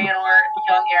Young Xehanort,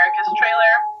 Young Ericus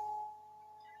trailer.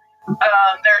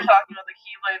 They were talking about the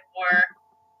Keyblade War,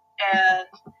 and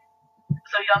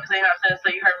so Young Xehanort says, so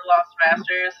you heard of the Lost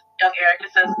Masters. Young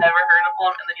Ericus says, never heard of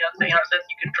them, and then Young Xehanort says,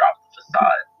 you can drop the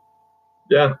facade.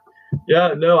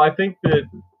 Yeah, no, I think that,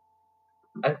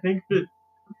 I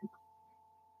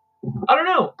don't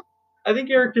know. I think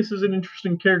Ericus is an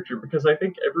interesting character because I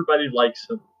think everybody likes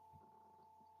him.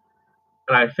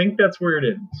 And I think that's where it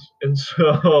ends. And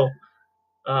so,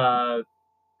 I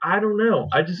don't know.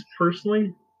 I just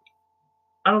personally,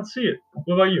 I don't see it.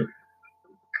 What about you? No,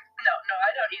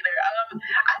 I don't either. I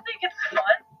think it's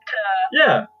fun to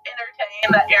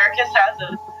entertain that Ericus has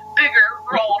a bigger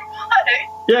role to play.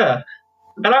 Yeah.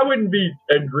 And I wouldn't be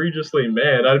egregiously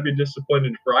mad. I'd be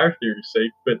disappointed for our theory's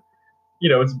sake, but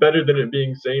it's better than it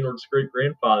being Xehanort's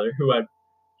great-grandfather, who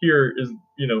here is,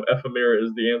 Ephemera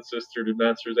is the ancestor to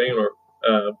Master Xehanort,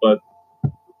 but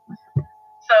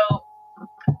So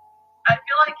I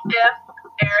feel like if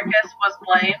Ericus was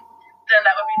blamed, then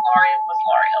that would be Lauriam was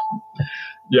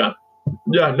Lauriam.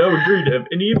 Yeah, no, agreed. If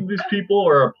any of these people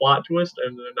are a plot twist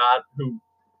and they're not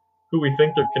who we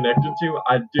think they're connected to,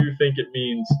 I do think it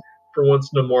means for once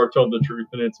Namor told the truth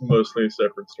and it's mostly a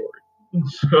separate story.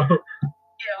 So, yeah,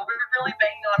 we're really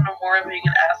banging on Namor being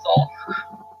an asshole.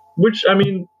 Which, I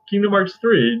mean, Kingdom Hearts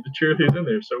 3, the truth is in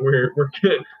there, so we're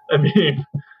good. I mean,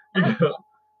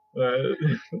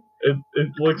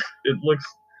 it looks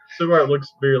so far it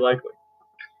looks very likely.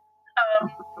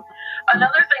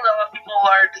 Another thing that a lot of people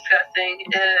are discussing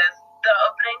is the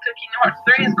opening to Kingdom Hearts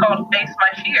 3 is called Face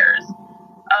My Fears.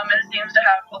 And it seems to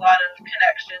have a lot of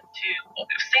connection to what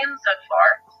we've seen so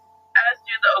far, as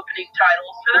do the opening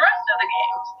titles for the rest of the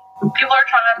games. People are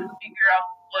trying to figure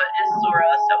out what is Sora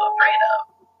so afraid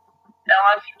of. And a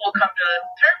lot of people come to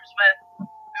terms with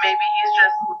maybe he's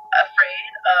just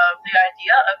afraid of the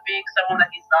idea of being someone that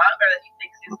he's not, or that he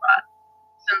thinks he's not,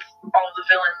 since all of the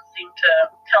villains seem to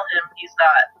tell him he's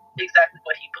not exactly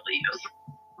what he believes.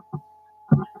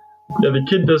 Yeah, the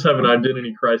kid does have an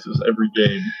identity crisis every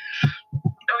game.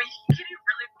 I mean, can you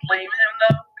really blame him,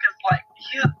 though? Because, like,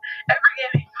 every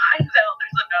game he finds out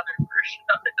there's another version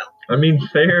of him. I mean,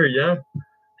 fair, yeah.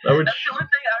 That's the only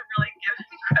thing I really give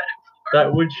him credit for.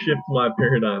 That would shift my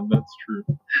paradigm, that's true.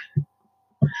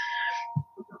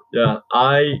 Yeah,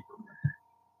 I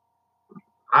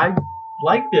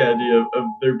like the idea of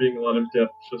there being a lot of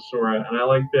depth to Sora, and I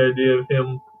like the idea of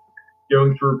him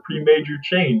going through a pretty major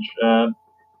change.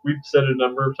 We've said it a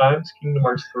number of times, Kingdom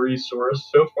Hearts 3 Sora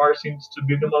so far seems to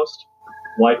be the most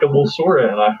likable Sora,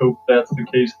 and I hope that's the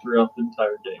case throughout the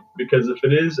entire game. Because if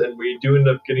it is, and we do end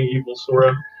up getting evil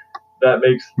Sora, that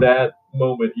makes that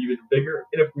moment even bigger.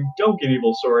 And if we don't get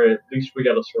evil Sora, at least we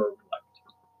got a Sora we liked.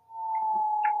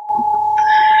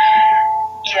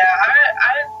 Yeah,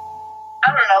 I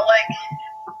don't know, like,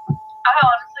 I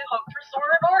honestly hope for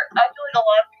Sora Nort. I feel like a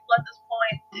lot of people at this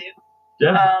point do.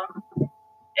 Yeah.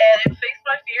 And if Face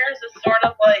My Fears is sort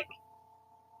of like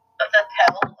the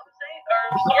tell of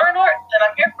Sora Nort, then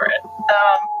I'm here for it.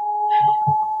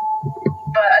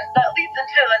 But that leads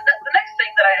into the next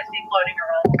thing that I see floating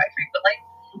around quite frequently,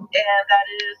 and that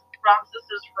is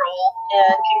Roxas's role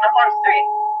in Kingdom Hearts 3.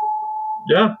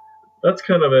 Yeah, that's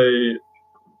kind of a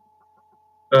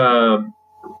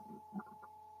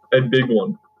big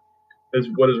one.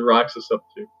 What is Roxas up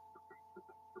to?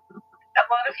 A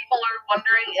lot of people are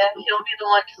wondering if he'll be the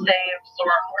one to save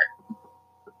Sora Nort.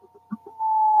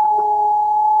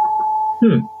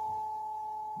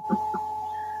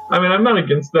 I mean, I'm not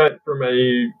against that from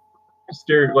a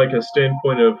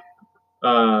standpoint of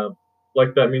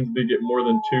like that means we get more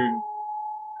than 2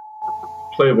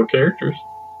 playable characters,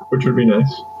 which would be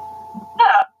nice.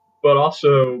 Yeah. But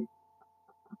also,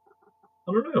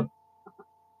 I don't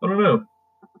know.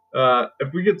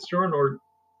 If we get Sora Nort,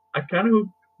 I kind of hope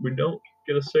we don't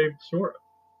get a saved Sora.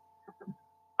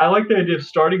 I like the idea of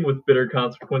starting with bitter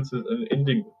consequences and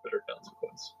ending with bitter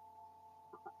consequences.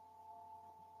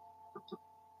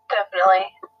 Definitely.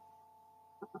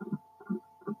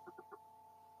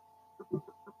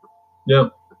 Yeah.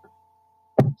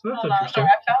 So that's interesting. Sorry,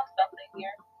 I found something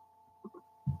here.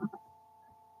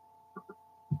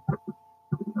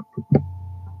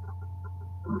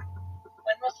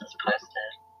 When was this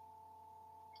posted?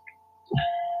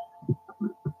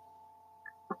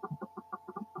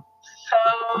 So,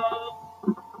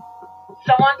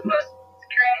 someone posted a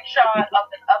screenshot of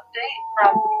an update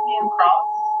from Union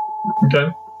Cross.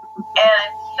 Okay. And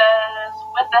it says,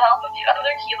 with the help of the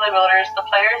other Kilo builders, the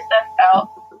players set out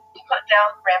to put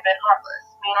down Rampant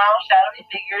Heartless. Meanwhile, shadowy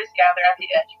figures gather at the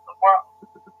edge of the world.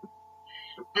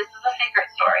 This is a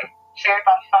secret story, shared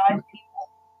by 5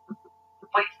 people.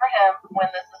 Wait for him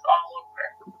when this is all over.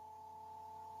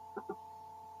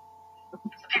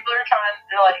 So people are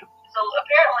so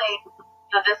apparently,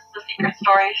 this is a secret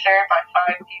story shared by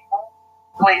 5 people.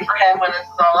 Wait for him when this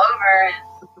is all over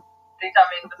is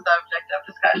becoming the subject of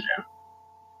discussion.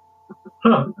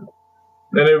 Huh.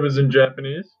 And it was in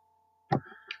Japanese? No,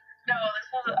 this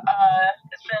is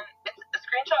it's a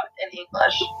screenshot in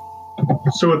English.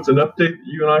 So it's an update that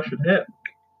you and I should have.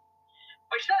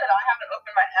 We should. I haven't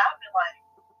opened my app in like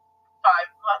 5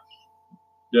 months.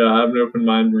 Yeah, I haven't opened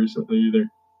mine recently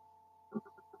either.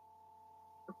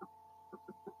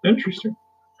 Interesting.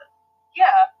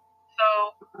 Yeah.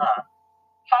 So, 5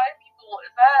 people.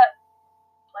 Is that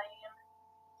Flame,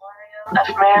 Florian,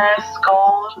 Ephemeris,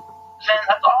 Gold, Finn?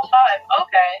 That's all 5.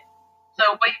 Okay. So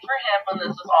wait for him when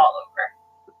this is all over.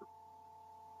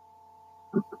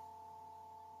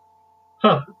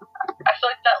 Huh. I feel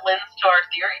like that lends to our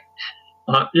theory.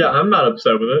 Yeah, I'm not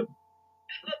upset with it.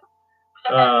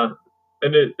 And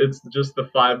it's just the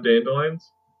 5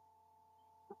 dandelions?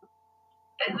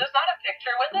 There's not a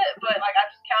picture with it, but like I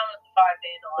just counted the 5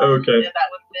 dandelions. Okay. And that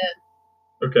would fit.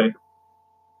 Okay.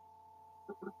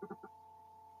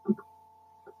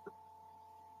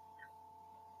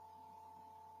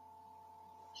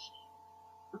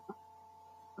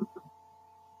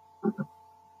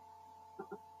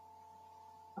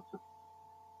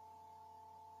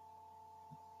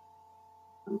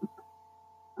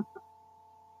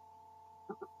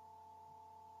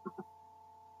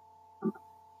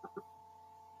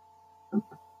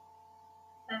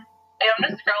 Yeah, I'm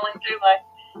just scrolling through my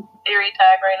theory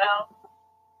tag right now.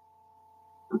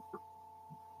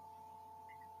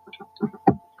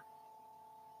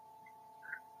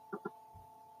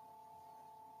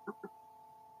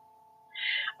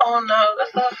 Oh no, this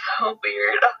is so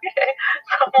weird. Okay,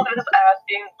 someone is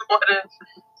asking what if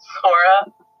Sora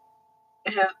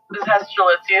has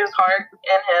Strelitzia's heart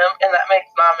in him, and that makes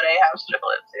Naminé have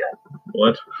Strelitzia.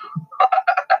 What?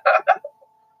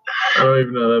 I don't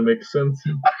even know how that makes sense. I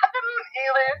don't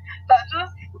either. That really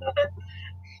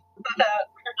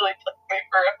took me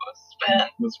for a spin.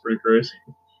 That's pretty crazy.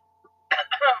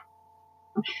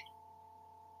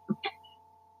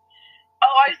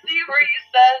 Oh, I see where you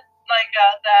said like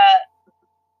that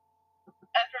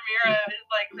Ephemera is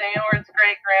like Xehanort's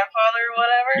great grandfather or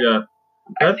whatever. Yeah.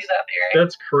 I see that theory.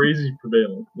 That's crazy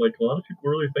prevalent. Like, a lot of people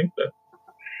really think that.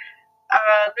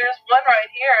 There's one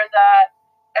right here that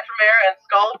Ephemera and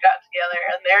Skuld got together,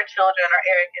 and their children are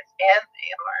Ericus and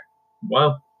Xehanort.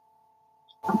 Wow.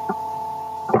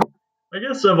 I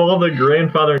guess of all the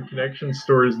grandfather connection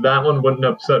stories, that one wouldn't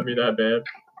upset me that bad.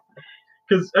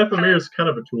 Because Ephemera is kind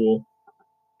of a tool.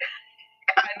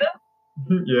 Kind of.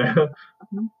 Yeah.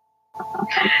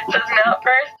 Says now at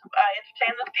first I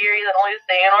entertained the theory that only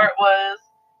Xehanort was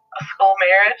a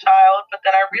Skullmera child, but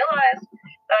then I realized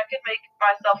that I could make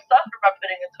myself suffer by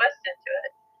putting a twist into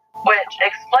it, which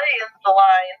explains the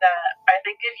line that I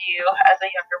think of you as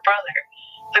a younger brother,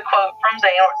 the quote from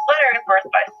Xehanort's letter in Birth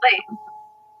by Sleep,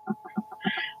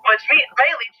 which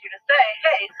may lead you to say,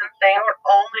 hey, since Xehanort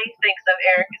only thinks of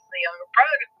Eric as the younger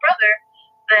brother,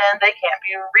 then they can't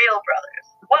be real brothers.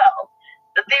 Well,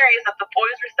 the theory is that the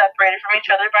boys were separated from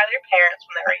each other by their parents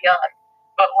when they were young.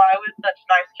 But why would such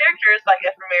nice characters like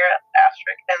Ephemera,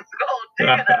 Asterix, and Skuld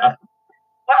do that?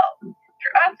 Well, if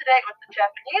you're up to date with the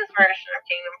Japanese version of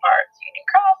Kingdom Hearts Union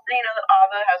Cross, then you know that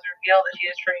Ava has revealed that she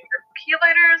is training group of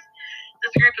Keelators.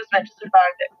 This group is meant to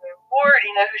survive the Moon War, and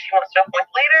you know who she wants to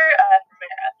appoint leader?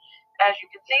 Ephemera. As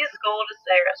you can see, Skuld is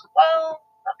there as well.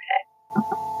 Okay.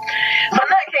 So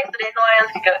in that case, the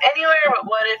Dandelions could go anywhere, but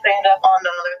what if they end up on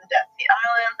none other than Death Sea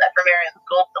Islands? Ephemera and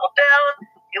Skuld settle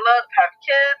down, elope, have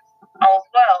kids, all's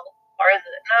well. Or is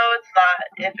it? No, it's not.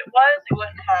 If it was, we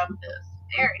wouldn't have this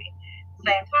theory. At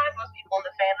the same time, most people in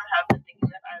the fandom have been thinking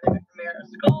that either Ephemera or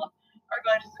Skuld are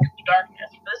going to succumb to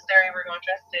darkness. For this theory, we're going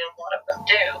to assume one of them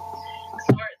do. This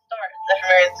is where it starts.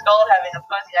 Ephemera and Skuld having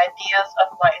opposing ideas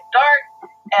of light and dark,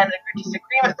 and the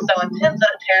disagreement so intense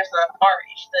that it tears them apart,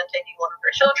 each then taking one of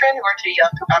her children who are too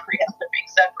young to comprehend their being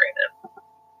separated.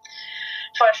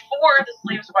 Flash forward, this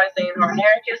leaves why Xehanort and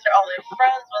Ericus are only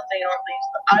friends when Xehanort leaves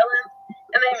the island,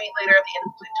 and they meet later at the end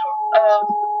of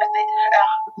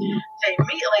they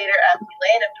meet later at the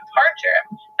Land of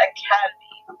Departure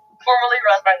Academy, formerly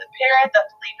run by the parents that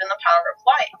believe in the power of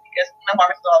light, because Kingdom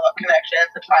Hearts is all about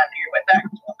connections and finding your way back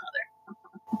to one another.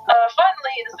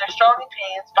 Finally, it is their strong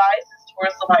opinions, biases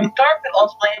towards the light and dark that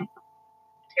ultimately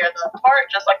tear them apart,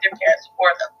 just like their parents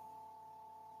before them.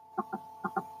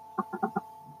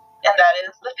 And that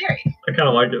is the theory. I kind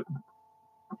of like it.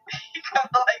 You kind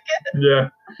of like it? Yeah,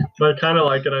 but I kind of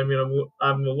like it. I mean,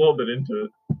 I'm a little bit into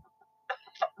it.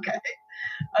 Okay.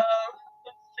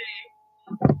 Let's see.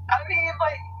 I mean,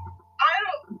 like,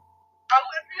 I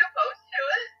wouldn't be opposed to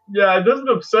it. Yeah, it doesn't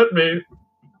upset me.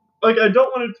 Like, I don't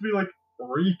want it to be like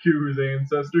Riku's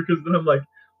ancestor, because then I'm like,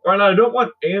 all right, I don't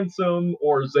want Ansem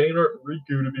or Xehanort and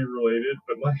Riku to be related,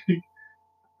 but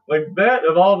like that,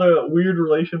 of all the weird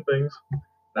relation things,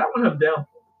 that one I'm down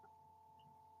for.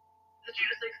 Did you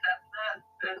just accept that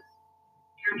as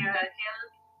your new headcanon?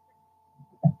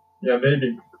 Yeah,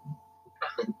 maybe.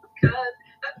 Good.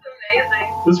 That's amazing.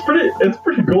 It's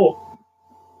pretty cool.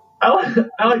 I like the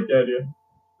idea.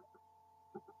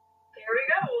 There we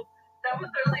go. That was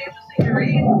really interesting to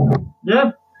read.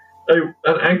 Yeah.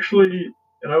 And actually,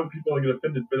 and I hope people don't get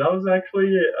offended, but that was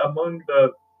actually among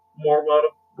the more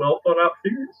well thought out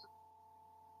theories.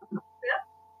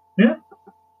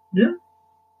 Yeah.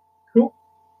 Cool.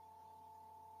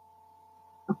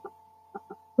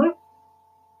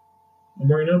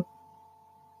 more you know.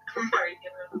 Where you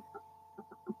know.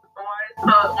 Wise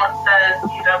poet once said,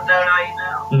 "You don't know, now you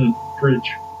know." Preach.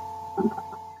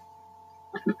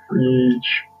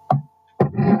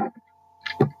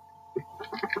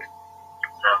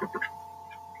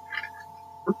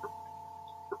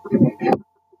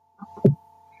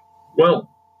 Well,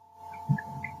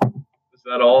 is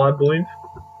that all, I believe?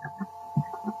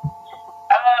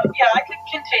 Yeah, I could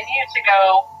continue to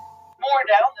go more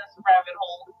down this rabbit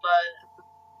hole, but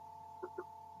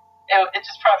it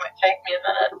just probably might take me a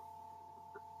minute.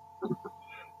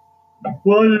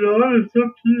 Well, it's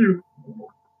up to you.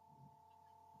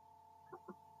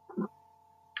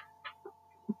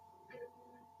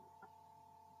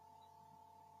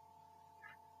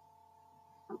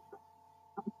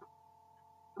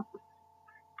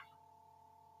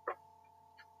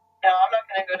 No, I'm not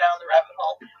going to go down the rabbit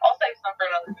hole. I'll save some for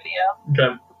another video.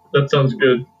 Okay, that sounds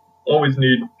good. Always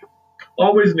need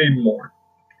more.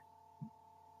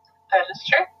 That is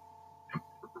true.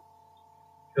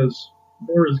 Because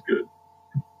more is good.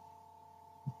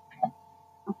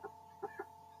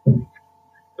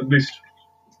 At least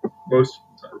most of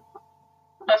the time.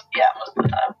 Most of the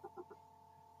time.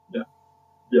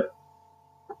 Yeah.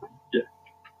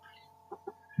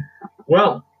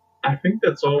 Well, I think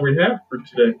that's all we have for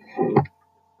today.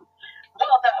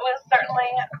 Well, that was certainly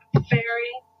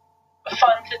very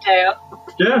fun to do.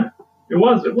 Yeah, it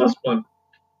was fun.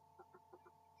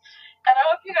 And I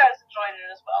hope you guys enjoyed it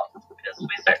as well, because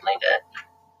we certainly did.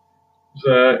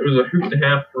 It was a hoot and a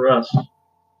half for us.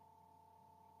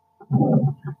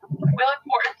 We look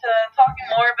forward to talking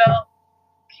more about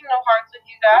Kingdom Hearts with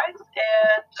you guys,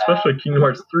 and especially Kingdom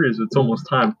Hearts 3, as it's almost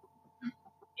time.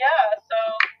 Yeah, so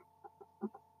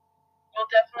we'll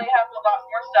definitely have a lot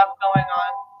more stuff going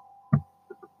on.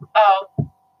 Oh,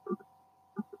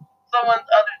 someone's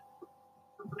other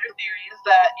theory is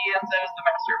that Ienzo is the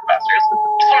Master of Masters.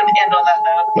 Just wanted to end on that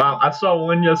note. Wow, I saw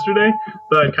one yesterday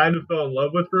that I kind of fell in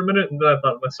love with for a minute, and then I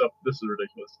thought to myself, this is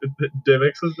ridiculous. If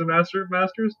Dimix is the Master of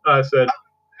Masters? I said,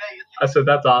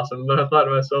 that's awesome. And then I thought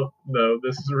to myself, no,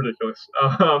 this is ridiculous.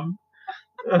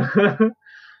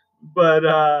 But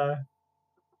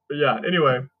yeah,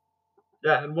 anyway.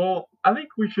 Yeah, and well, I think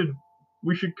we should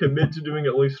commit to doing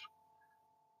at least,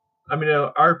 I mean,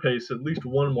 at our pace, at least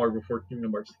one more before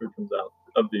Kingdom Hearts 3 comes out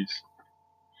of these.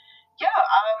 Yeah,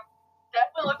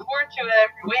 definitely look forward to it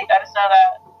every week. I just know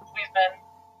that we've been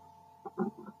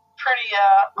pretty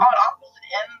on opposite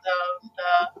ends of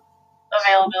the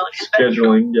availability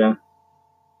scheduling, yeah.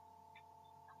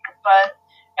 But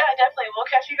yeah, definitely we'll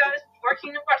catch you guys before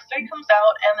Kingdom Hearts 3 comes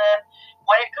out, and then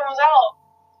when it comes out,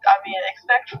 I mean,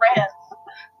 expect rants.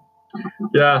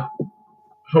 Yeah,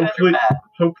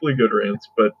 hopefully good rants,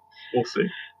 but we'll see.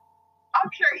 I'm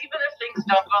sure even if things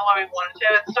don't go the way we want it to,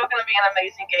 it's still going to be an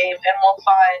amazing game, and we'll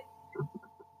find,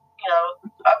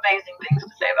 amazing things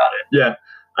to say about it. Yeah,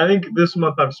 I think this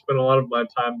month I've spent a lot of my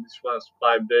time these last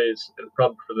 5 days, and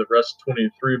probably for the rest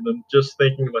 23 of them, just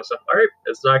thinking to myself, all right,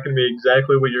 it's not going to be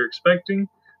exactly what you're expecting,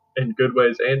 in good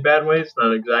ways and bad ways,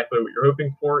 not exactly what you're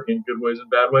hoping for, in good ways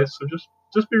and bad ways, so just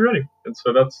be ready. And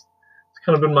so it's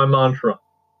kind of been my mantra.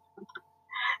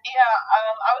 Yeah,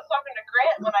 I was talking to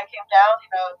Grant when I came down,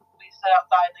 we stood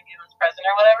outside and they gave us a present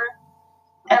or whatever.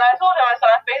 And I told him, I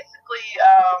said, I'm basically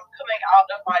coming out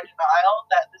of my denial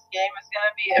that this game is going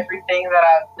to be everything that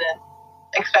I've been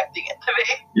expecting it to be.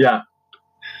 Yeah.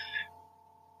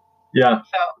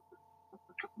 So,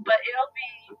 but it'll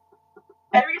be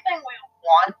everything we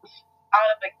want out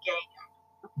of a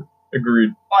game.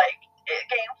 Agreed. Like,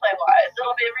 gameplay-wise,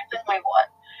 it'll be everything we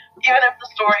want. Even if the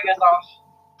story goes off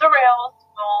the rails,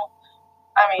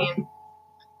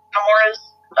 Nomura's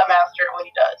a master at what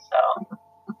he does, so.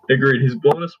 Agreed. He's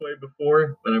blown us away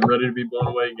before, and I'm ready to be blown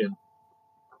away again.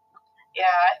 Yeah,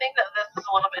 I think that this is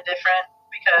a little bit different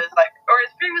because,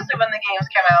 previously when the games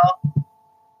came out,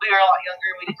 we were a lot younger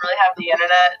and we didn't really have the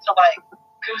internet to,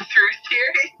 go through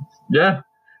theories. Yeah.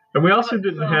 And we also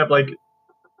didn't have,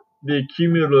 the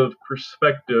cumulative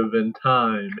perspective and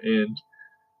time, and,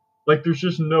 there's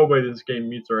just no way this game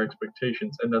meets our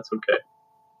expectations, and that's okay.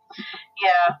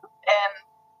 Yeah, and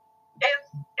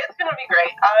it's going to be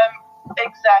great. I'm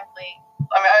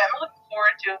looking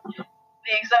forward to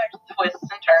the exact twists and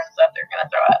turns that they're going to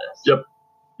throw at us.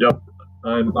 Yep.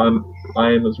 I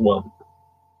am as well.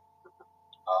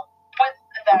 Well,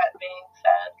 with that being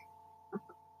said,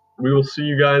 we will see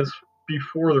you guys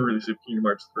before the release of Kingdom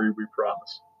Hearts 3, we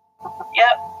promise.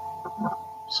 Yep.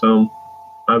 So,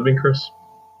 I've been Chris.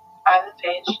 I've been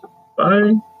Paige.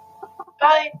 Bye.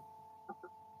 Bye.